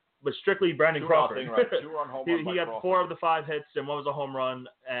Scherzer with strictly Brandon Crawford. Right. 2-run home run. He got Crawford. 4 of the 5 hits, and 1 was a home run,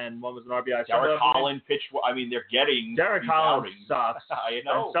 and 1 was an RBI. Derek Holland pitched. I mean, they're getting. Derek Holland sucks. I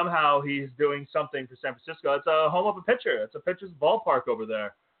know. And somehow he's doing something for San Francisco. It's a home of a pitcher. It's a pitcher's ballpark over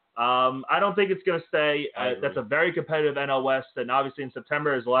there. I don't think it's going to stay. That's a very competitive NL West, and obviously in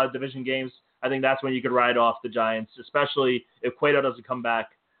September there's a lot of division games. I think that's when you could ride off the Giants, especially if Cueto doesn't come back,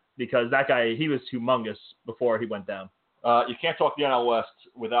 because that guy, he was humongous before he went down. You can't talk the NL West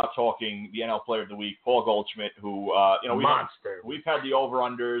without talking the NL Player of the Week, Paul Goldschmidt, who, monster. We've had the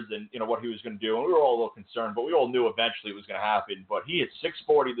over-unders and, what he was going to do, and we were all a little concerned, but we all knew eventually it was going to happen. But he hit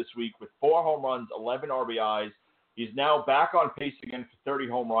 .640 this week with 4 home runs, 11 RBIs. He's now back on pace again for 30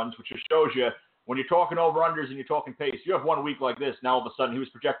 home runs, which just shows you when you're talking over-unders and you're talking pace, you have 1 week like this, now all of a sudden he was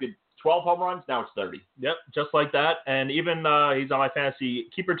projected 12 home runs, now it's 30. Yep, just like that. And even he's on my fantasy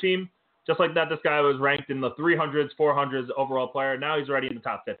keeper team. Just like that, this guy was ranked in the 300s, 400s overall player. Now he's already in the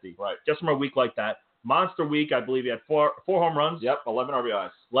top 50. Right. Just from a week like that. Monster week, I believe he had 4 home runs. Yep, 11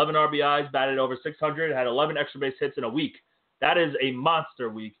 RBIs. 11 RBIs, batted over 600, had 11 extra base hits in a week. That is a monster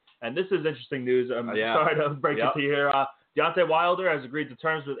week. And this is interesting news. I'm sorry to break it to you here. Deontay Wilder has agreed to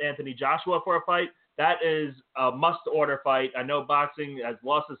terms with Anthony Joshua for a fight. That is a must-order fight. I know boxing has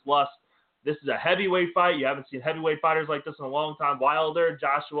lost its lust. This is a heavyweight fight. You haven't seen heavyweight fighters like this in a long time. Wilder,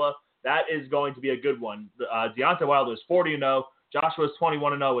 Joshua. That is going to be a good one. Deontay Wilder is 40-0. Joshua is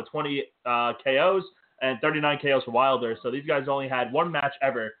 21-0 with 20 KOs. and 39 KOs for Wilder. So these guys only had one match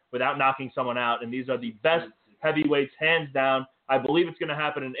ever without knocking someone out, and these are the best heavyweights, hands down. I believe it's going to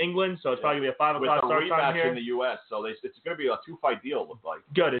happen in England, so it's probably going to be a 5 o'clock start time here. With a rematch in the U.S., so it's going to be a 2-fight deal, it looks like.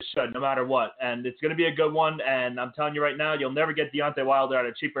 Good, it should, no matter what. And it's going to be a good one, and I'm telling you right now, you'll never get Deontay Wilder at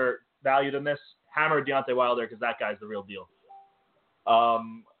a cheaper value than this. Hammer Deontay Wilder, because that guy's the real deal. What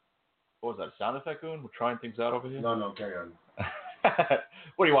was that, a sound effect, Goon? We're trying things out over here? No, carry on.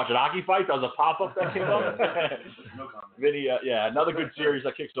 What, are you watching hockey fight? That was a pop-up that came up? No comment. Vinny, another good series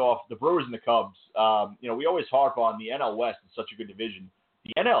that kicks off. The Brewers and the Cubs. We always harp on the NL West. It's such a good division.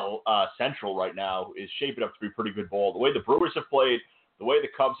 The NL Central right now is shaping up to be pretty good ball. The way the Brewers have played, the way the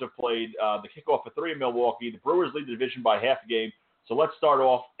Cubs have played, the kickoff for 3 in Milwaukee. The Brewers lead the division by half a game. So let's start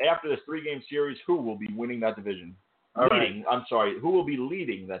off. After this 3-game series, who will be winning that division? Who will be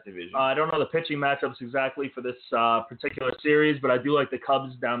leading that division? I don't know the pitching matchups exactly for this particular series, but I do like the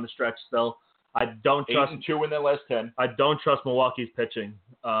Cubs down the stretch still. I don't trust 8-2 in their last 10. I don't trust Milwaukee's pitching.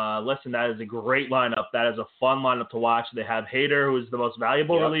 Listen, that is a great lineup. That is a fun lineup to watch. They have Hader, who is the most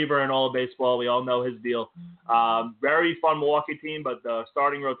valuable reliever in all of baseball. We all know his deal. Very fun Milwaukee team, but the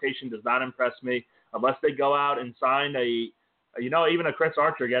starting rotation does not impress me unless they go out and sign even a Chris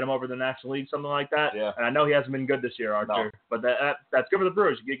Archer, get him over the National League, something like that. Yeah. And I know he hasn't been good this year, Archer, but that's good for the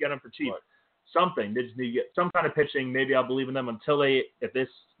Brewers. You get him for cheap. Right. Something. They just need to get some kind of pitching. Maybe I'll believe in them until if this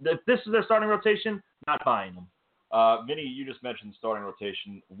is their starting rotation, not buying them. Vinny, you just mentioned starting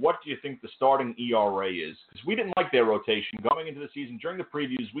rotation. What do you think the starting ERA is? Because we didn't like their rotation going into the season. During the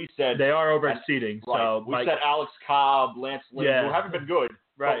previews, we said they are overexceeding. Right. We said Alex Cobb, Lance Lynn, who haven't been good.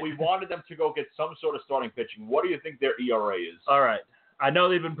 Right. But we wanted them to go get some sort of starting pitching. What do you think their ERA is? All right. I know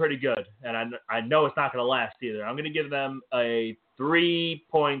they've been pretty good, and I know it's not going to last either. I'm going to give them a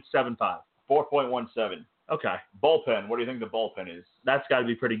 3.75. 4.17. Okay. Bullpen. What do you think the bullpen is? That's got to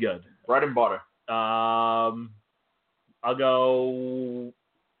be pretty good. Bread and butter. I'll go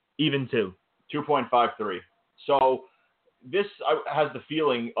even 2. 2.53. So this has the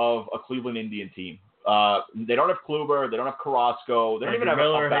feeling of a Cleveland Indian team. They don't have Kluber. They don't have Carrasco. They don't even have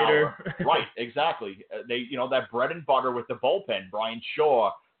Miller, a Bauer. Hader. Right, exactly. They, that bread and butter with the bullpen. Brian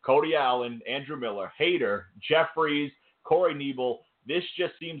Shaw, Cody Allen, Andrew Miller, Hader, Jeffries, Corey Knebel. This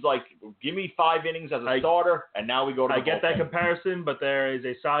just seems like, give me 5 innings as a starter, and now we go to the bullpen. I get that comparison, but there is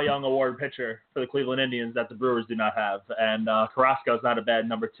a Cy Young Award pitcher for the Cleveland Indians that the Brewers do not have. And Carrasco is not a bad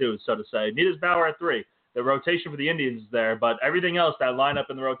number 2, so to say. Neither is Bauer at 3. The rotation for the Indians is there, but everything else, that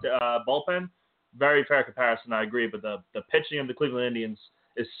lineup in the bullpen, very fair comparison, I agree. But the pitching of the Cleveland Indians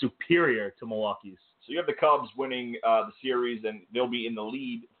is superior to Milwaukee's. So you have the Cubs winning the series, and they'll be in the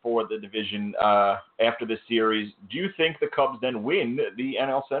lead for the division after this series. Do you think the Cubs then win the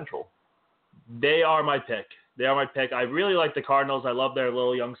NL Central? They are my pick. I really like the Cardinals. I love their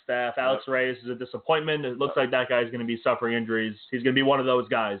little young staff. Alex Reyes is a disappointment. It looks like that guy's going to be suffering injuries. He's going to be one of those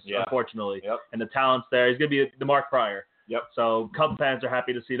guys, unfortunately. Yep. And the talent's there. He's going to be the Mark Pryor. Yep. So Cub fans are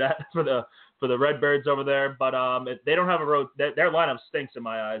happy to see that for the Redbirds over there. But they don't have their lineup stinks in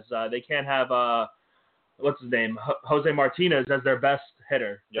my eyes. They can't have what's his name, Jose Martinez as their best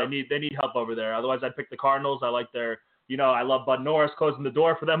hitter. Yep. They need help over there. Otherwise, I'd pick the Cardinals. I like their I love Bud Norris closing the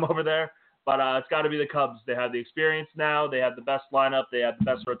door for them over there. But it's got to be the Cubs. They have the experience now. They have the best lineup. They have the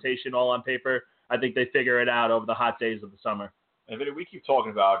best rotation all on paper. I think they figure it out over the hot days of the summer. And Vinny, we keep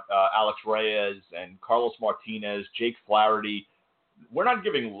talking about Alex Reyes and Carlos Martinez, Jake Flaherty. We're not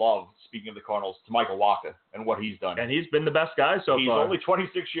giving love, speaking of the Cardinals, to Michael Wacha and what he's done. And he's been the best guy so far. He's only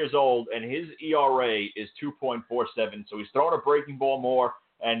 26 years old, and his ERA is 2.47, so he's throwing a breaking ball more,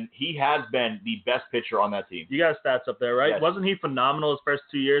 and he has been the best pitcher on that team. You got stats up there, right? Yes. Wasn't he phenomenal his first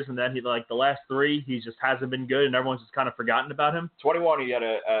 2 years, and then the last 3, he just hasn't been good, and everyone's just kind of forgotten about him? 21, he had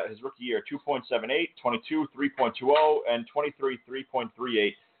his rookie year, 2.78, 22, 3.20, and 23,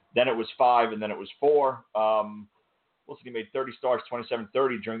 3.38. Then it was 5, and then it was 4. He made 30 starts,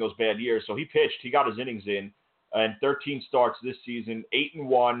 27-30 during those bad years. So he pitched. He got his innings in. And 13 starts this season,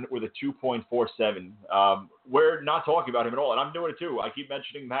 8-1 with a 2.47. We're not talking about him at all, and I'm doing it too. I keep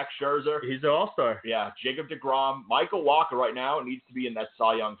mentioning Max Scherzer. He's an all-star. Yeah, Jacob deGrom. Michael Wacha right now needs to be in that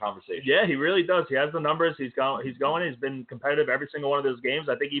Cy Young conversation. Yeah, he really does. He has the numbers. He's going. He's been competitive every single one of those games.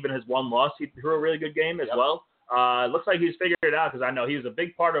 I think even his one loss, he threw a really good game as well. It looks like he's figured it out because I know he was a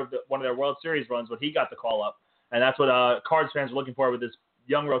big part of one of their World Series runs when he got the call-up. And that's what Cards fans are looking for with this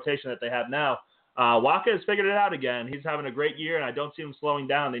young rotation that they have now. Wacha has figured it out again. He's having a great year, and I don't see him slowing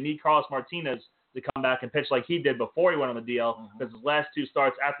down. They need Carlos Martinez to come back and pitch like he did before he went on the DL, because his last 2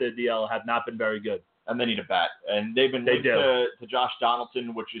 starts after the DL have not been very good. And they need a bat. And they've been linked to Josh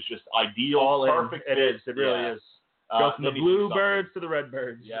Donaldson, which is just ideal. All perfect in. fit. It is. It really is. Go from the Bluebirds to the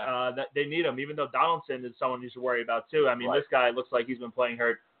Redbirds. Yeah. They need him, even though Donaldson is someone you should worry about too. I mean, This guy looks like he's been playing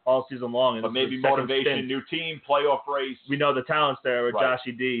hurt all season long. But maybe motivation, new team, playoff race. We know the talent's there with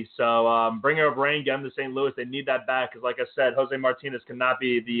Joshy D. So bring her up Rain, get him to St. Louis. They need that back because, like I said, Jose Martinez cannot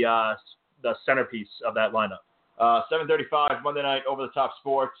be the centerpiece of that lineup. 7:35 Monday night, Over the Top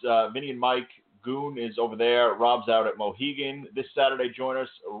Sports. Vinny and Mike Goon is over there. Rob's out at Mohegan. This Saturday, join us.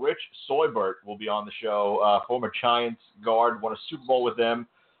 Rich Soybert will be on the show. Former Giants guard, won a Super Bowl with them,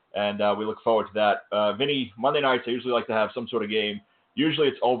 and we look forward to that. Vinny, Monday nights, I usually like to have some sort of game. Usually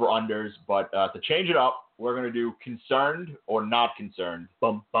it's over-unders, but to change it up, we're going to do concerned or not concerned.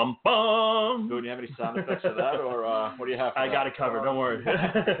 Bum, bum, bum. Do you have any sound effects for that, or what do you have for I that? got it covered. Don't worry.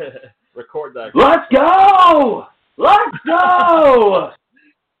 Record that. Let's go! Let's go!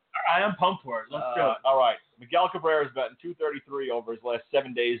 I am pumped for it. Let's do it. All right. Miguel Cabrera is batting .233 over his last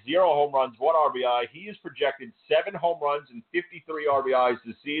 7 days. 0 home runs, 1 RBI. He is projected 7 home runs and 53 RBIs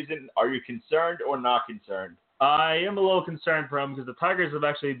this season. Are you concerned or not concerned? I am a little concerned for him because the Tigers have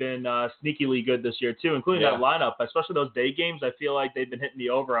actually been sneakily good this year too, including that lineup, especially those day games. I feel like they've been hitting the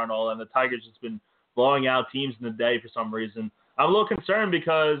over on all, and the Tigers just been blowing out teams in the day for some reason. I'm a little concerned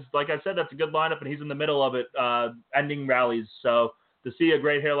because, like I said, that's a good lineup, and he's in the middle of it, ending rallies. So to see a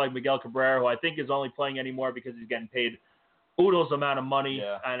great hitter like Miguel Cabrera, who I think is only playing anymore because he's getting paid oodles amount of money,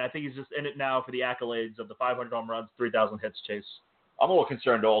 and I think he's just in it now for the accolades of the 500 home runs, 3,000 hits chase. I'm a little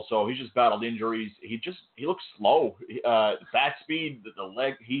concerned also. He's just battled injuries. He looks slow. Bat speed, the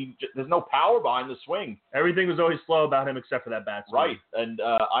leg, there's no power behind the swing. Everything was always slow about him except for that bat speed. Right, and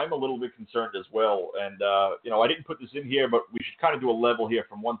I'm a little bit concerned as well. And, I didn't put this in here, but we should kind of do a level here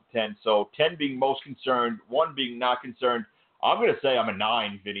from 1 to 10. So 10 being most concerned, 1 being not concerned. I'm going to say I'm a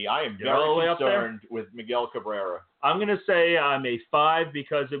 9, Vinny. I am very concerned with Miguel Cabrera. I'm going to say I'm a 5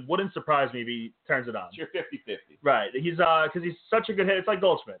 because it wouldn't surprise me if he turns it on. You're 50-50. Right. Because he's such a good hitter. It's like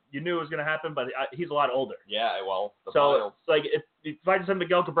Goldschmidt. You knew it was going to happen, but he's a lot older. Yeah, well, so it's like if I just said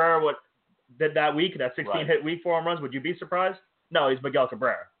Miguel Cabrera did that week, that 16-hit week, 4 home runs, would you be surprised? No, he's Miguel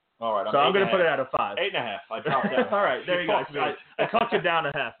Cabrera. All right. So I'm going to put it at a 5. 8.5. I dropped that. All right. There you go. I talked you down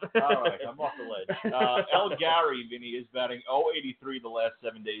a half. All right. I'm off the ledge. El Gary, Vinny, is batting .083 the last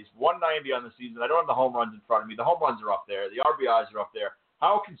 7 days, 190 on the season. I don't have the home runs in front of me. The home runs are up there. The RBIs are up there.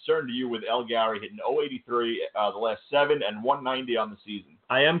 How concerned are you with El Gary hitting .083 the last 7 and 190 on the season?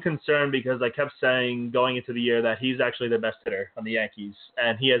 I am concerned because I kept saying going into the year that he's actually the best hitter on the Yankees,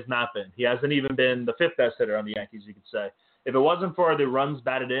 and he has not been. He hasn't even been the 5th best hitter on the Yankees, you could say. If it wasn't for the runs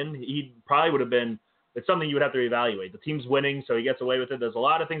batted in, he probably would have been – it's something you would have to evaluate. The team's winning, so he gets away with it. There's a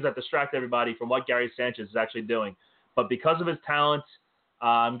lot of things that distract everybody from what Gary Sanchez is actually doing. But because of his talent,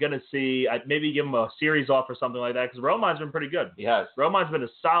 I'm going to see maybe give him a series off or something like that because Romine's been pretty good. He has. Romine's been a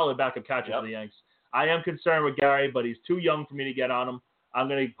solid backup catcher for the Yanks. I am concerned with Gary, but he's too young for me to get on him. I'm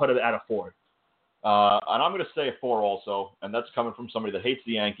going to put it at a 4. And I'm going to say a 4 also, and that's coming from somebody that hates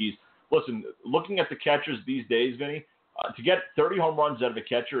the Yankees. Listen, looking at the catchers these days, Vinny, to get 30 home runs out of a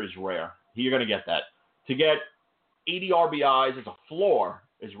catcher is rare. You're going to get that. To get 80 RBIs as a floor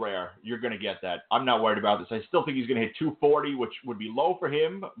is rare. You're going to get that. I'm not worried about this. I still think he's going to hit 240, which would be low for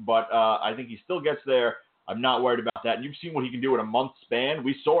him, but I think he still gets there. I'm not worried about that. And you've seen what he can do in a month span.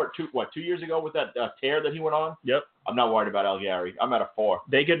 We saw it 2 years ago with that tear that he went on? Yep. I'm not worried about El Gary. I'm at a 4.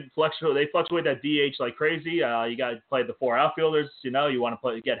 They fluctuate that DH like crazy. You got to play the 4 outfielders. You want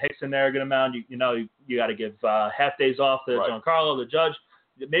to get Hicks in there a good amount. You got to give half days off to Giancarlo, the Judge.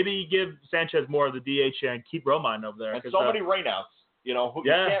 Maybe give Sanchez more of the DH and keep Romine over there. And so many rainouts. You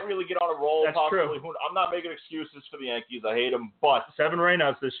can't really get on a roll. That's possibly. True. I'm not making excuses for the Yankees. I hate them, but 7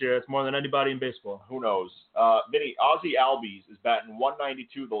 rainouts this year. It's more than anybody in baseball. Who knows? Vinny, Ozzie Albies is batting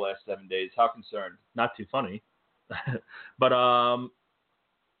 .192 the last 7 days. How concerned? Not too funny. But I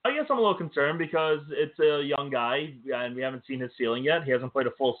guess I'm a little concerned because it's a young guy and we haven't seen his ceiling yet. He hasn't played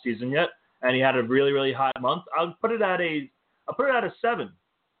a full season yet, and he had a really, really hot month. I'll put it at a 7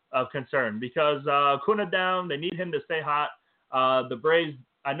 of concern because Kuna down. They need him to stay hot. The Braves,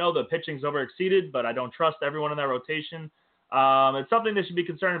 I know the pitching's overexceeded, but I don't trust everyone in that rotation. It's something they should be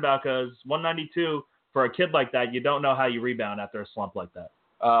concerned about because 192 for a kid like that, you don't know how you rebound after a slump like that.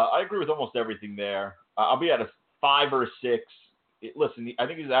 I agree with almost everything there. I'll be at a 5 or 6. Listen, I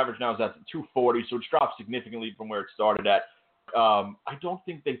think his average now is at 240, so it's dropped significantly from where it started at. I don't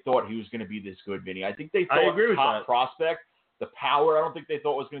think they thought he was going to be this good, Vinny. I think they thought top prospect. The power, I don't think they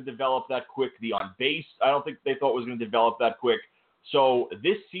thought was going to develop that quick. The on base, I don't think they thought was going to develop that quick. So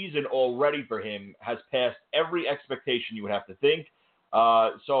this season already for him has passed every expectation you would have to think.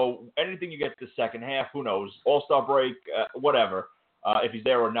 So anything you get the second half, who knows? All-Star break, whatever. if he's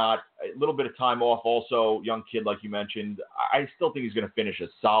there or not. A little bit of time off also, young kid like you mentioned. I still think he's going to finish a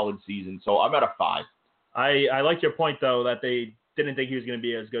solid season, so I'm at a 5. I like your point, though, that they didn't think he was going to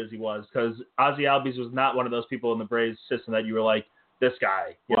be as good as he was, because Ozzie Albies was not one of those people in the Braves system that you were like, this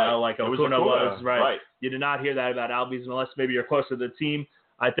guy, you know, like Acuna was, right? You did not hear that about Albies unless maybe you're close to the team.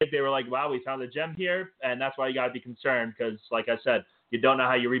 I think they were like, wow, we found a gem here, and that's why you got to be concerned, because, like I said, you don't know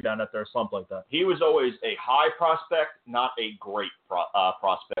how you rebound after a slump like that. He was always a high prospect, not a great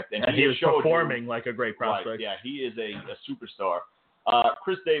prospect. And he was performing like a great prospect. Right, yeah, he is a superstar.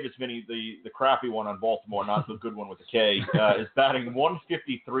 Chris Davis, Vinny, the crappy one on Baltimore, not the good one with the K, is batting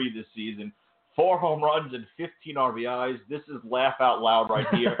 153 this season. 4 home runs and 15 RBIs. This is laugh out loud right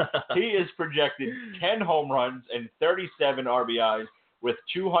here. He is projected 10 home runs and 37 RBIs with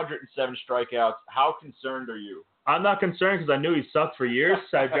 207 strikeouts. How concerned are you? I'm not concerned because I knew he sucked for years.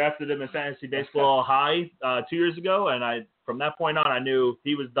 I drafted him in fantasy baseball high 2 years ago, and from that point on, I knew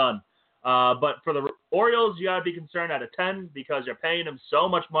he was done. But for the Orioles, you got to be concerned at a 10 because you're paying him so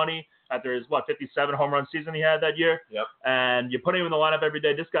much money after his, 57 home run season he had that year. Yep. And you put him in the lineup every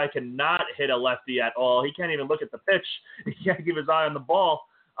day. This guy cannot hit a lefty at all. He can't even look at the pitch. He can't keep his eye on the ball.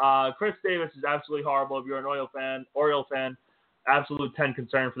 Chris Davis is absolutely horrible. If you're an Oriole fan, absolute 10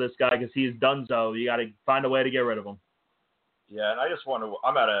 concern for this guy because he's donezo. You got to find a way to get rid of him. Yeah, and I just want to –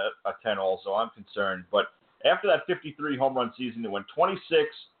 I'm at a 10 also. I'm concerned. But after that 53 home run season, it went 26,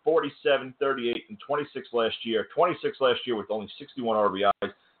 47, 38, and 26 last year. 26 last year with only 61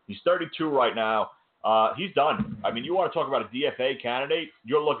 RBIs. He's 32 right now. He's done. I mean, you want to talk about a DFA candidate,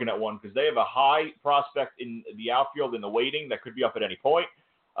 you're looking at one because they have a high prospect in the outfield in the waiting that could be up at any point.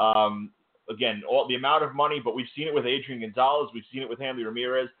 Again, all the amount of money, but we've seen it with Adrian Gonzalez. We've seen it with Hanley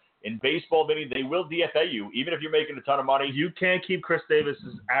Ramirez. In baseball, Vinny, they will DFA you, even if you're making a ton of money. You can't keep Chris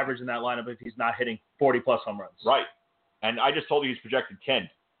Davis's average in that lineup if he's not hitting 40-plus home runs. Right. And I just told you he's projected 10.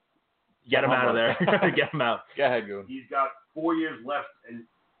 Get him out of there. Get him out. Go ahead, Goon. He's got 4 years left and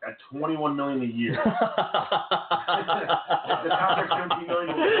at $21 million a year. The contract's $17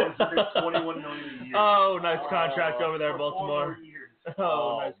 million. $21 million a year. Oh, nice contract over there, Baltimore.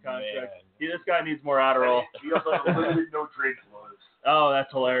 Oh, nice contract. This guy needs more Adderall. He also has a limited no trade clause. Oh,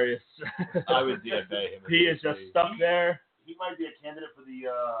 that's hilarious. I would DFA him. He is just stuck there. He might be a candidate for the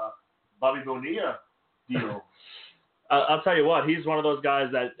Bobby Bonilla deal. I'll tell you what, he's one of those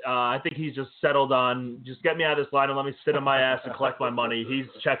guys that I think he's just settled on, just get me out of this line and let me sit on my ass and collect my money. He's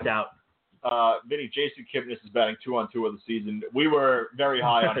checked out. Vinny, Jason Kipnis is batting 2-on-2 of the season. We were very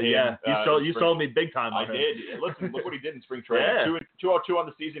high on him. Yeah, you sold me big time on him. I did. Listen, look what he did in spring training. 2-on-2 on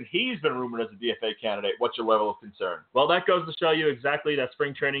the season. He's been rumored as a DFA candidate. What's your level of concern? Well, that goes to show you exactly that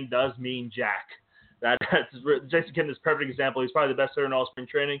spring training does mean jack. That's Jason Kipnis is a perfect example. He's probably the best hitter in all spring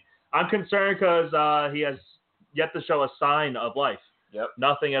training. I'm concerned because he has yet to show a sign of life. Yep.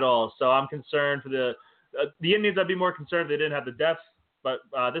 Nothing at all. So I'm concerned for the Indians. I'd be more concerned if they didn't have the depth. But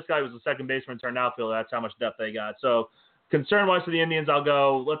this guy was the second baseman turned outfielder. That's how much depth they got. So concern-wise for the Indians, I'll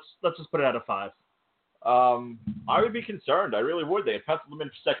go. Let's just put it at a 5. I would be concerned. I really would. They had penciled him in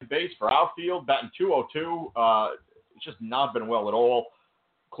for second base for outfield, batting 202. It's just not been well at all.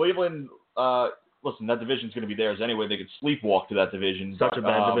 Cleveland. Listen, that division's going to be theirs anyway. They could sleepwalk to that division. Such a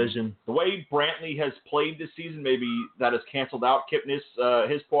bad division. The way Brantley has played this season, maybe that has canceled out Kipnis,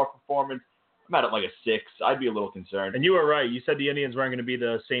 his poor performance. I'm at it like a 6. I'd be a little concerned. And you were right. You said the Indians weren't going to be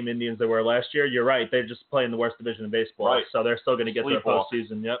the same Indians they were last year. You're right. They're just playing the worst division in baseball. Right. So they're still going to get to the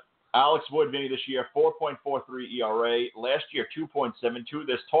postseason. Yep. Alex Wood, Vinny, this year, 4.43 ERA. Last year, 2.72.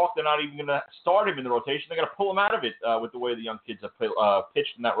 There's talk they're not even going to start him in the rotation. They're going to pull him out of it with the way the young kids have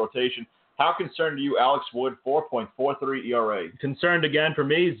pitched in that rotation. How concerned are you, Alex Wood, 4.43 ERA? Concerned again for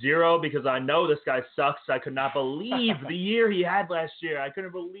me, 0, because I know this guy sucks. I could not believe the year he had last year. I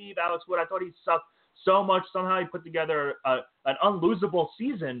couldn't believe Alex Wood. I thought he sucked so much. Somehow he put together an unlosable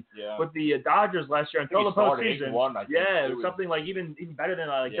season with the Dodgers last year until the postseason. It was something like even better than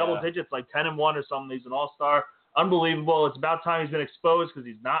double digits, like 10-1 or something. He's an all-star. Unbelievable. It's about time he's been exposed because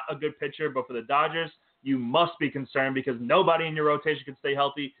he's not a good pitcher. But for the Dodgers, you must be concerned because nobody in your rotation can stay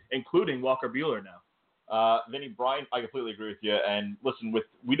healthy, including Walker Buehler now. Vinny, Brian, I completely agree with you. And listen,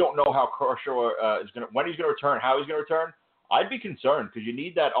 we don't know how Kershaw when he's going to return, how he's going to return. I'd be concerned because you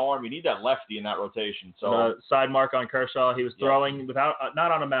need that arm, you need that lefty in that rotation. So side mark on Kershaw, he was throwing without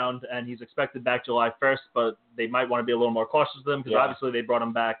not on a mound, and he's expected back July 1st. But they might want to be a little more cautious with him because obviously they brought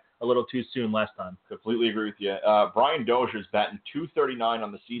him back a little too soon last time. Completely agree with you. Brian Dozier's batting .239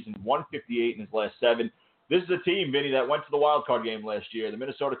 on the season, 158 in his last 7. This is a team, Vinny, that went to the wild card game last year. The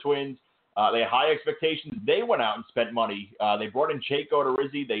Minnesota Twins. They had high expectations. They went out and spent money. They brought in Jake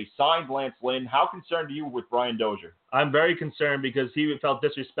Odorizzi. They signed Lance Lynn. How concerned are you with Brian Dozier? I'm very concerned because he felt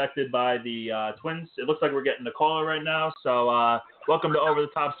disrespected by the Twins. It looks like we're getting a caller right now. So welcome to Over the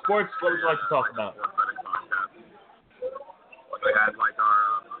Top Sports. What would you like to talk about?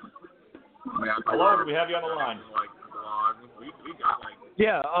 Hello, do we have you on the line?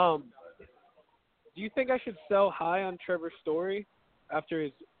 Yeah. Do you think I should sell high on Trevor Story after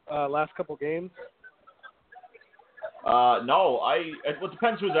his last couple games? No. It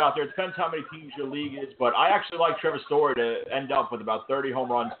depends who's out there. It depends how many teams your league is. But I actually like Trevor Story to end up with about 30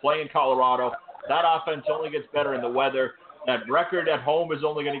 home runs. Playing Colorado, that offense only gets better in the weather. That record at home is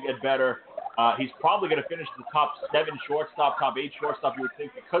only going to get better. He's probably going to finish the top 7 shortstop, top 8 shortstop, you would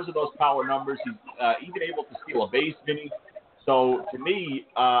think, because of those power numbers. He's even able to steal a base, Vinny. So, to me,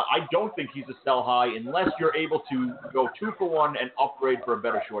 I don't think he's a sell high unless you're able to go 2 for 1 and upgrade for a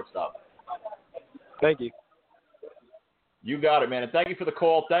better shortstop. Thank you. You got it, man. And thank you for the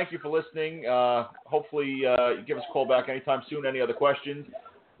call. Thank you for listening. Hopefully you give us a call back anytime soon. Any other questions?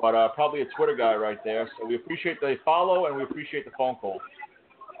 But probably a Twitter guy right there. So we appreciate the follow and we appreciate the phone call.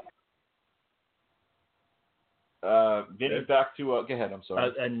 Vinny, back to go ahead. I'm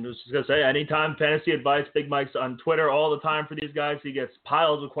sorry. And I was just gonna say, anytime fantasy advice, Big Mike's on Twitter all the time for these guys. He gets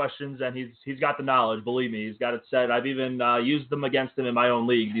piles of questions, and he's got the knowledge. Believe me, he's got it set. I've even used them against him in my own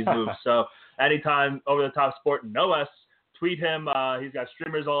league. These moves. So anytime Over the Top Sport, no S, tweet him. He's got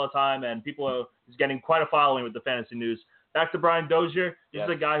streamers all the time, and he's getting quite a following with the fantasy news. Back to Brian Dozier. This is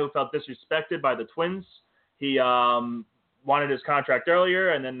a guy who felt disrespected by the Twins. He wanted his contract earlier,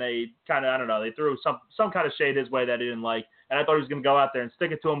 and then they kind of, I don't know, they threw some kind of shade his way that he didn't like. And I thought he was going to go out there and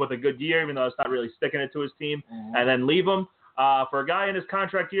stick it to him with a good year, even though it's not really sticking it to his team, and then leave him. For a guy in his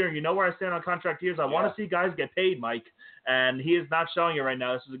contract year, and you know where I stand on contract years, I want to see guys get paid, Mike. And he is not showing it right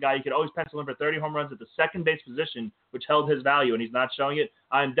now. This is a guy you could always pencil in for 30 home runs at the second base position, which held his value, and he's not showing it.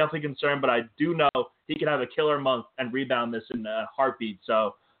 I'm definitely concerned, but I do know he could have a killer month and rebound this in a heartbeat.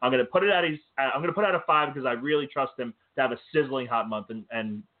 So I'm going to put it at a 5 because I really trust him to have a sizzling hot month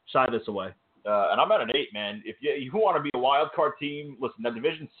and shy this away. And I'm at an 8, man. If you want to be a wild card team, listen, that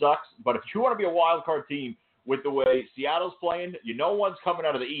division sucks, but if you want to be a wild card team with the way Seattle's playing, one's coming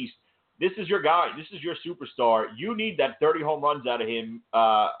out of the East. This is your guy. This is your superstar. You need that 30 home runs out of him.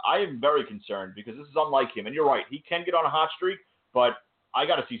 I am very concerned because this is unlike him. And you're right. He can get on a hot streak, but I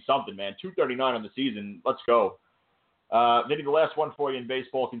got to see something, man. 239 on the season. Let's go. Maybe the last one for you in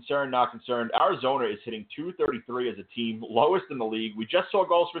baseball. Concerned, not concerned. Arizona is hitting 233 as a team, lowest in the league. We just saw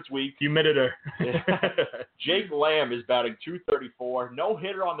Goldschmidt's week. Humiditor. Jake Lamb is batting 234. No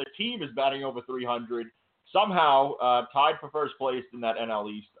hitter on the team is batting over 300. Somehow tied for first place in that NL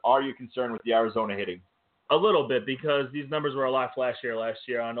East. Are you concerned with the Arizona hitting? A little bit, because these numbers were a lot flashier last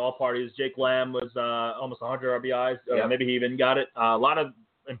year on all parties. Jake Lamb was almost 100 RBIs. Maybe he even got it. A lot of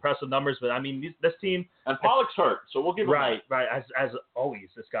impressive numbers, but I mean, this team. And Pollock's hurt, so we'll give him right. As always,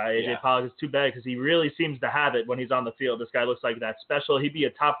 this guy, AJ Pollock, is too bad because he really seems to have it when he's on the field. This guy looks like that special. He'd be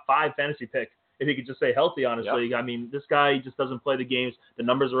a top 5 fantasy pick if he could just stay healthy, honestly. I mean, this guy just doesn't play the games. The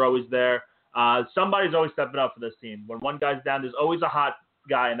numbers are always there. Somebody's always stepping up for this team. When one guy's down, there's always a hot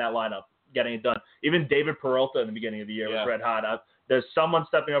guy in that lineup getting it done. Even David Peralta in the beginning of the year was red hot. There's someone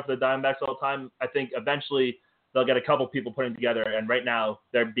stepping up for the Diamondbacks all the time. I think eventually they'll get a couple people putting together, and right now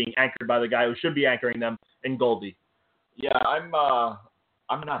they're being anchored by the guy who should be anchoring them in Goldie. Yeah, I'm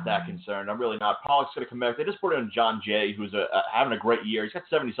not that concerned. I'm really not. Pollock's going to come back. They just put in John Jay, who's having a great year. He's got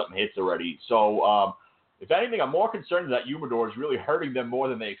 70-something hits already. So, if anything, I'm more concerned that Humidor is really hurting them more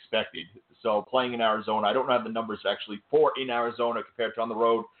than they expected. So playing in Arizona, I don't have the numbers actually for in Arizona compared to on the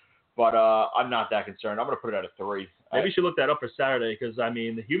road, but I'm not that concerned. I'm going to put it at a 3. Maybe you should look that up for Saturday because, I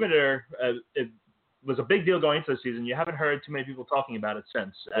mean, the Humidor, it was a big deal going into the season. You haven't heard too many people talking about it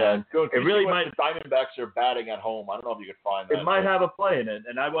since. Yeah, it really might. The Diamondbacks are batting at home. I don't know if you could find that. It might have a play in it,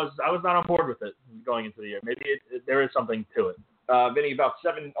 and I was not on board with it going into the year. Maybe there is something to it. Vinny, about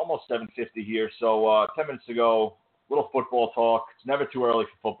almost 7:50 here. So 10 minutes ago, little football talk. It's never too early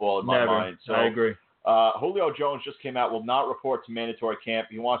for football in my mind. So I agree. Julio Jones just came out, will not report to mandatory camp.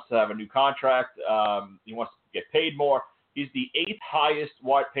 He wants to have a new contract. He wants to get paid more. He's the 8th highest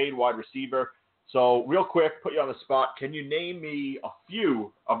paid wide receiver. So real quick, put you on the spot. Can you name me a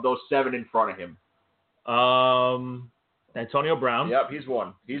few of those 7 in front of him? Antonio Brown. Yep, he's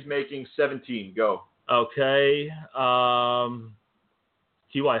one. He's making 17. Go. Okay.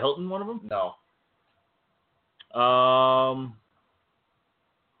 T.Y. Hilton, one of them? No.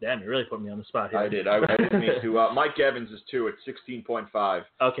 Damn, you really put me on the spot here. I did. I didn't mean to. Mike Evans is 2 at 16.5.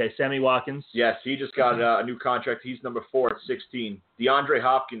 Okay, Sammy Watkins. Yes, he just got a new contract. He's number 4 at 16. DeAndre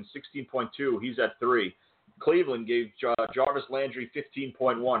Hopkins, 16.2. He's at 3. Cleveland gave Jarvis Landry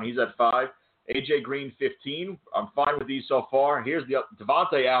 15.1. He's at 5. AJ Green, 15. I'm fine with these so far. Here's the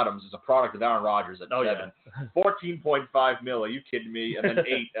Devontae Adams is a product of Aaron Rodgers at 7. Yeah. 14.5 mil. Are you kidding me? And then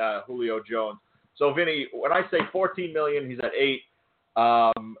 8, Julio Jones. So, Vinny, when I say 14 million, he's at 8.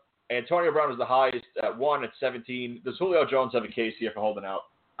 Antonio Brown is the highest at 1 at 17. Does Julio Jones have a case here for holding out?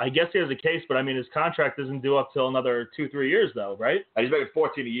 I guess he has a case, but I mean his contract isn't due up till another 2-3 years though, right? And he's making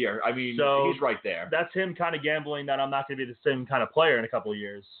 14 a year. I mean, so he's right there. That's him kind of gambling that I'm not going to be the same kind of player in a couple of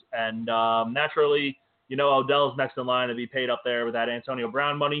years. And naturally, Odell's next in line to be paid up there with that Antonio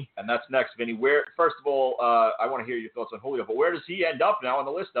Brown money. And that's next, Vinny. First of all, I want to hear your thoughts on Julio, but where does he end up now on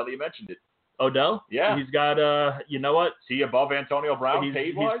the list now that you mentioned it? Odell? Yeah. He's got, you know what? Is he above Antonio Brown He's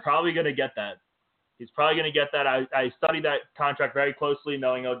paid-wise? probably going to get that. He's probably going to get that. I studied that contract very closely,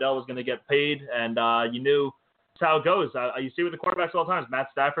 knowing Odell was going to get paid, and you knew that's how it goes. You see with the quarterbacks all the time. Is Matt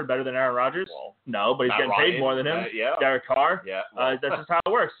Stafford better than Aaron Rodgers? Well, no, but he's getting paid more than him. Yeah. Derek Carr. Yeah. That's just how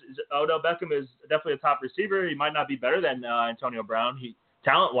it works. Odell Beckham is definitely a top receiver. He might not be better than Antonio Brown.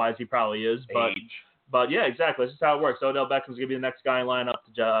 Talent-wise, he probably is. But yeah, exactly. This is how it works. Odell Beckham's going to be the next guy in line up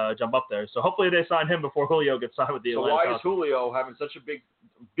to jump up there. So hopefully they sign him before Julio gets signed with the Atlanta Falcons. So why Falcons. is Julio having such a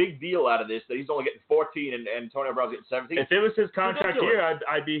big deal out of this that he's only getting 14 and Antonio Brown's getting 17? If it was his contract year,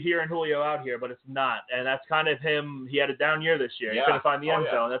 I'd be hearing Julio out here, but it's not. And that's kind of him. He had a down year this year. Yeah. He couldn't find the end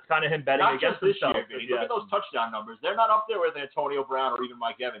zone. That's kind of him betting not against just this himself. Year, Look at those touchdown numbers. They're not up there with Antonio Brown or even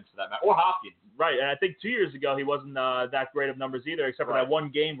Mike Evans for that matter, or Hopkins. Right, and I think 2 years ago he wasn't that great of numbers either, except for that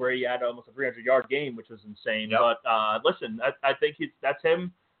one game where he had almost a 300-yard game, which was insane. Yep. But listen, I think that's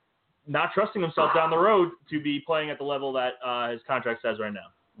him not trusting himself down the road to be playing at the level that his contract says right now.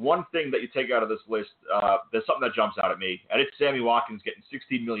 One thing that you take out of this list, there's something that jumps out at me, and it's Sammy Watkins getting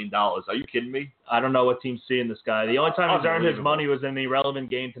 $16 million. Are you kidding me? I don't know what team's seeing this guy. The only time he's earned his money was in the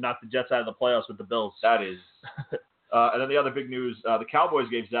relevant game to knock the Jets out of the playoffs with the Bills. That is. And then the other big news, the Cowboys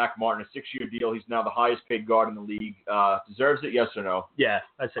gave Zach Martin a 6-year deal. He's now the highest paid guard in the league. Deserves it, yes or no? Yeah,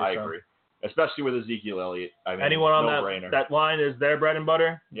 I'd say so. I agree. Especially with Ezekiel Elliott. I mean, anyone on no-brainer. that line is their bread and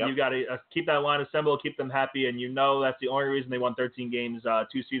butter. Yep. You got to keep that line assembled, keep them happy, and that's the only reason they won 13 games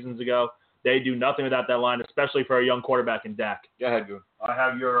 2 seasons ago. They do nothing without that line, especially for a young quarterback in Dak. Go ahead, Goon. I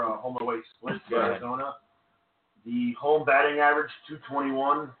have your home away split for Arizona. The home batting average,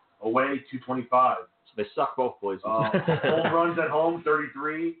 221, away, 225. So they suck both places. Home runs at home,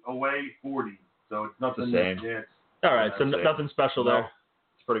 33, away, 40. So it's nothing. The same. Yeah, all right, so nothing special there.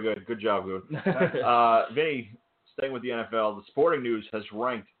 It's pretty good. Good job, Goon. Vinny, staying with the NFL, the Sporting News has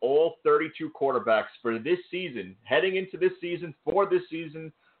ranked all 32 quarterbacks for this season, heading into this season, for this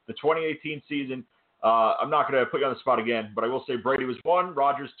season, the 2018 season. I'm not going to put you on the spot again, but I will say Brady was 1,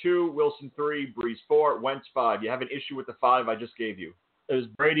 Rodgers 2, Wilson 3, Breeze 4, Wentz 5. You have an issue with the 5 I just gave you. It was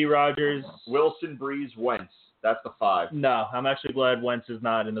Brady, Rodgers, Wilson, Breeze, Wentz. That's the 5. No, I'm actually glad Wentz is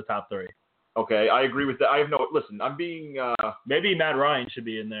not in the top 3. Okay, I agree with that. Listen, I'm being... maybe Matt Ryan should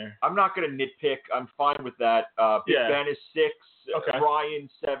be in there. I'm not going to nitpick. I'm fine with that. Big Ben is 6, Ryan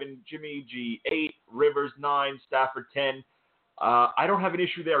 7, Jimmy G 8, Rivers 9, Stafford 10. I don't have an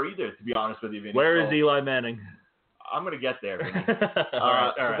issue there either, to be honest with you, Vinny. Where is Eli Manning? I'm going to get there, Vinny. all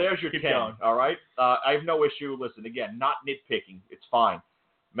right. So there's your Keep 10, going. all right? I have no issue. Listen, again, not nitpicking. It's fine.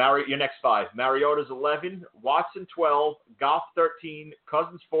 Your next 5. Mariota's 11, Watson 12, Goff 13,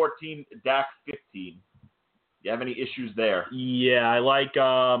 Cousins 14, Dak 15. You have any issues there? Yeah, I like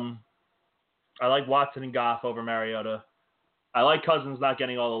Watson and Goff over Mariota. I like Cousins not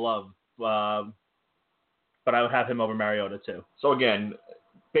getting all the love, but I would have him over Mariota too. So again,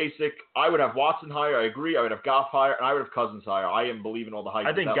 basic. I would have Watson higher. I agree. I would have Goff higher, and I would have Cousins higher. I am believing all the hype.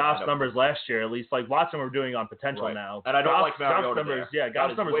 I think Goff's numbers last year, at least, like Watson, we're doing on potential now. And I don't Goff's like Mariota numbers. there. Yeah,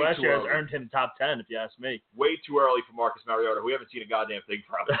 Goff's numbers last year has earned him top 10, if you ask me. Way too early for Marcus Mariota. We haven't seen a goddamn thing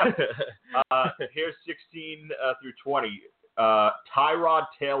from him. Here's 16 through 20. Tyrod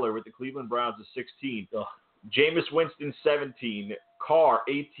Taylor with the Cleveland Browns is 16. Ugh. Jameis Winston 17. Carr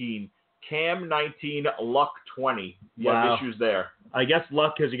 18. Cam 19. Luck 20. You have issues there. I guess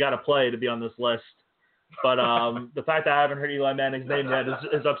luck because you got to play to be on this list. But the fact that I haven't heard Eli Manning's name yet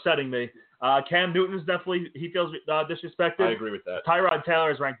is upsetting me. Cam Newton is definitely, he feels disrespected. I agree with that. Tyrod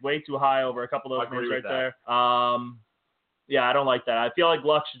Taylor is ranked way too high over a couple of those names right there. Yeah, I don't like that. I feel like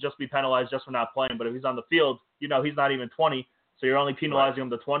Luck should just be penalized just for not playing. But if he's on the field, he's not even 20, so you're only penalizing him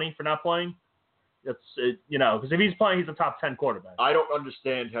to 20 for not playing. Because if he's playing, he's a top 10 quarterback. I don't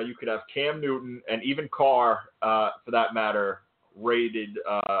understand how you could have Cam Newton and even Carr, for that matter, rated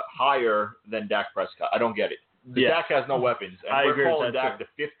higher than Dak Prescott. I don't get it. Dak has no weapons. And we're calling Dak the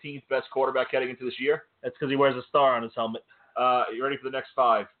 15th best quarterback heading into this year. That's because he wears a star on his helmet. You ready for the next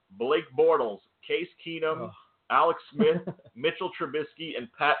 5? Blake Bortles, Case Keenum, Alex Smith, Mitchell Trubisky, and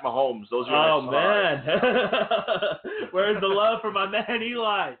Pat Mahomes. Those are your next 5. Man. Where's the love for my man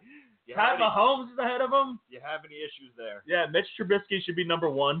Eli? Pat Mahomes is ahead of him? You have any issues there? Yeah, Mitch Trubisky should be number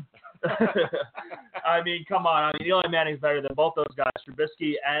 1. I mean, come on. I mean, Eli Manning's better than both those guys,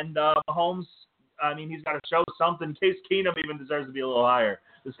 Trubisky and Mahomes. I mean, he's got to show something. Case Keenum even deserves to be a little higher.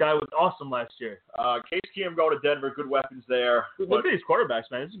 This guy was awesome last year. Case Keenum go to Denver. Good weapons there. Look at these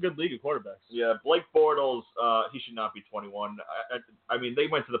quarterbacks, man. It's a good league of quarterbacks. Yeah, Blake Bortles, he should not be 21. I mean, they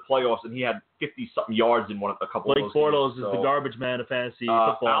went to the playoffs, and he had 50-something yards in a couple of those Blake Bortles games, is the garbage man of fantasy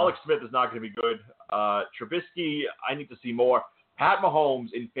football. Alex Smith is not going to be good. Trubisky, I need to see more. Pat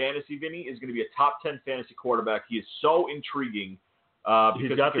Mahomes in fantasy, Vinny, is going to be a top 10 fantasy quarterback. He is so intriguing because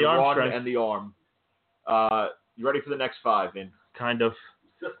he's got he the can arm run strength and the arm. You ready for the next 5, Vin? Kind of.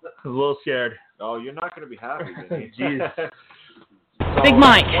 A little scared. Oh, you're not going to be happy, Vinny. Jeez. Big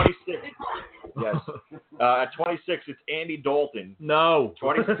Mike. 26. Yes. At 26, it's Andy Dalton. No.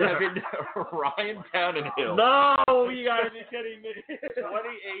 27, Ryan Tannehill. No, you got to be kidding me.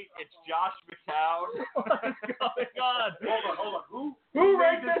 28, it's Josh McCown. What is going on? Hold on. Who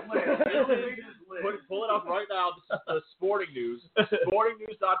ranked this list? Pull it up right now. This is the Sporting News.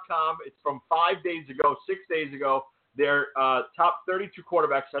 SportingNews.com. It's from 6 days ago. Their top 32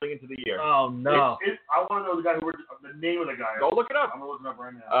 quarterbacks heading into the year. Oh, no. I want to know the name of the guy. Go look it up. I'm going to look it up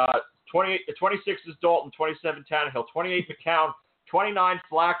right now. 26 is Dalton, 27 Tannehill, 28 McCown, 29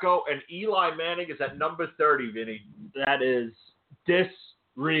 Flacco, and Eli Manning is at number 30, Vinny. That is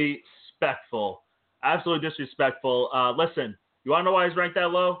disrespectful. Absolutely disrespectful. Listen, you want to know why he's ranked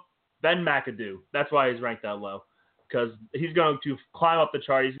that low? Ben McAdoo. That's why he's ranked that low. Because he's going to climb up the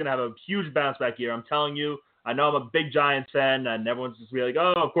chart. He's going to have a huge bounce back year. I'm telling you. I know I'm a big Giants fan, and everyone's just really like,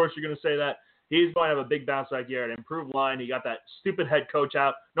 oh, of course you're going to say that. He's going to have a big bounce back year, an improved line. He got that stupid head coach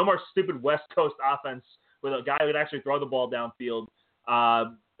out. No more stupid West Coast offense with a guy who could actually throw the ball downfield.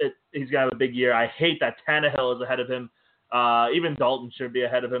 He's going to have a big year. I hate that Tannehill is ahead of him. Even Dalton should be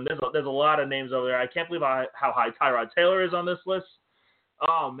ahead of him. There's a lot of names over there. I can't believe how high Tyrod Taylor is on this list.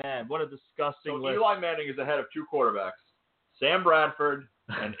 Oh, man, what a disgusting list. Eli Manning is ahead of 2 quarterbacks, Sam Bradford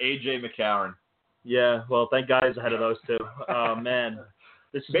and A.J. McCarron. Yeah, well, thank God he's ahead of those 2. Oh, man.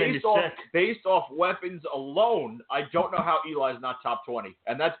 This is sick. Based off weapons alone, I don't know how Eli's not top 20,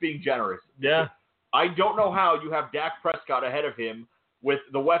 and that's being generous. Yeah. I don't know how you have Dak Prescott ahead of him with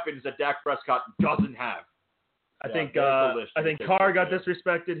the weapons that Dak Prescott doesn't have. I think Carr got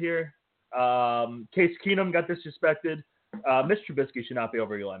disrespected here. Case Keenum got disrespected. Mitch Trubisky should not be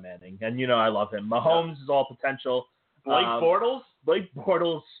over Eli Manning, and I love him. Mahomes is all potential. Blake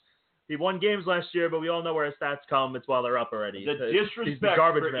Bortles. He won games last year, but we all know where his stats come. It's while they're up already. The disrespect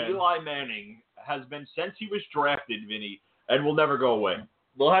for man. Eli Manning has been since he was drafted, Vinny, and will never go away.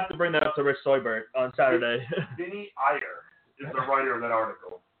 We'll have to bring that up to Rich Soybert on Saturday. Vinny Iyer is the writer of that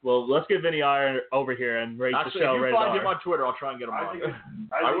article. Well, let's get Vinny Iyer over here and rate the show. If you find him on Twitter, I'll try and get him on.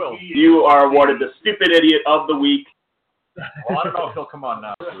 I will. You are awarded the Stupid Idiot of the Week. Well, I don't know if he'll come on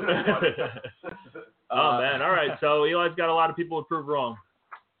now. Oh, man. All right. So Eli's got a lot of people to prove wrong.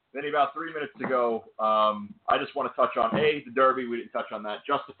 Then about 3 minutes to go. I just want to touch on the Derby. We didn't touch on that.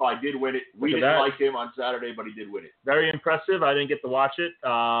 Justified did win it. We didn't like him on Saturday, but he did win it. Very impressive. I didn't get to watch it, but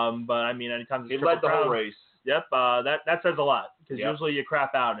I mean, anytime he led the whole race. Yep, that says a lot because usually you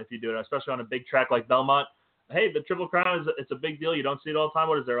crap out if you do it, especially on a big track like Belmont. Hey, the Triple Crown it's a big deal. You don't see it all the time.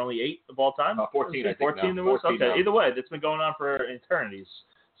 What is there? Only 8 of all time? 14. I think 14. Now. 14 okay. Now. Either way, it's been going on for eternities.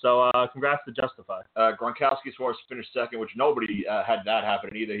 So congrats to Justify. Gronkowski's horse finished second, which nobody had that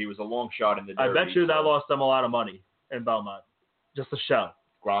happen either. He was a long shot in the Derby. I bet you that lost them a lot of money in Belmont. Just a show.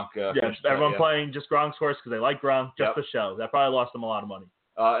 Gronk. Everyone playing just Gronk's horse because they like Gronk. Just a show. That probably lost them a lot of money.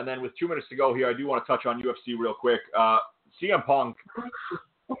 And then with 2 minutes to go here, I do want to touch on UFC real quick. CM Punk.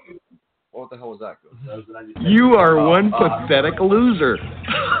 What the hell was that? You are one pathetic loser.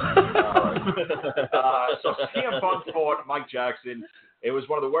 So CM Punk fought Mike Jackson. It was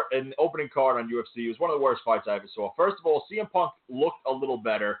one of the worst, an opening card on UFC. It was one of the worst fights I ever saw. First of all, CM Punk looked a little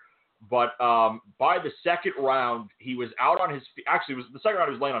better, but by the second round, he was out on his feet. Actually, the second round,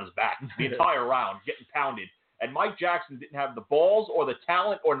 he was laying on his back the entire round, getting pounded. And Mike Jackson didn't have the balls or the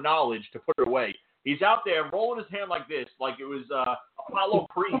talent or knowledge to put it away. He's out there rolling his hand like this, like it was Apollo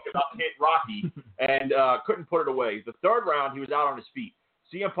Creed about to hit Rocky, and couldn't put it away. The third round, he was out on his feet.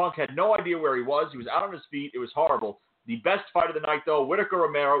 CM Punk had no idea where he was. He was out on his feet. It was horrible. The best fight of the night, though, Whittaker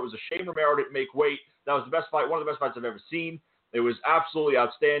Romero. It was a shame Romero didn't make weight. That was the best fight, one of the best fights I've ever seen. It was absolutely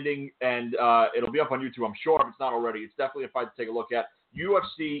outstanding, and it'll be up on YouTube, I'm sure, if it's not already. It's definitely a fight to take a look at.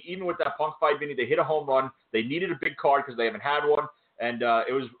 UFC, even with that Punk fight, Vinny, they hit a home run. They needed a big card because they haven't had one, and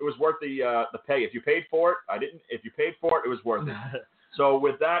it was worth the pay. If you paid for it, I didn't. If you paid for it, it was worth it. So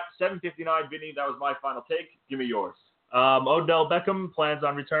with that, 7:59, Vinny, that was my final take. Give me yours. Odell Beckham plans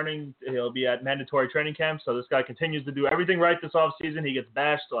on returning. He'll be at mandatory training camp, so this guy continues to do everything right this offseason. He gets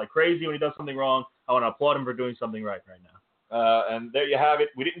bashed like crazy when he does something wrong. I want to applaud him for doing something right now. And there you have it.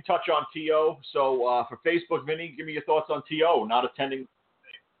 We didn't touch on T.O., so for Facebook, Vinny, give me your thoughts on T.O. not attending.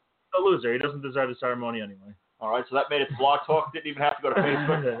 A loser. He doesn't deserve the ceremony anyway. All right, so that made it to Blog Talk. Didn't even have to go to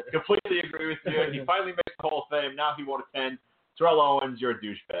Facebook. Completely agree with you. He finally made the Hall of Fame. Now he won't attend. Terrell Owens, you're a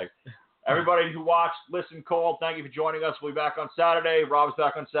douchebag. Everybody who watched, listened, called, thank you for joining us. We'll be back on Saturday. Rob's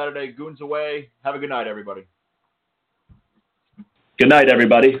back on Saturday. Goons away. Have a good night, everybody. Good night,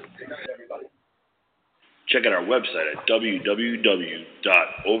 everybody. Check out our website at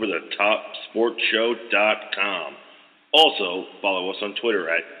www.overthetopsportshow.com. Also, follow us on Twitter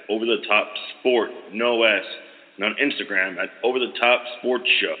at overthetopsport, no S, and on Instagram at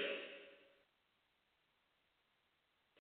overthetopsportshow.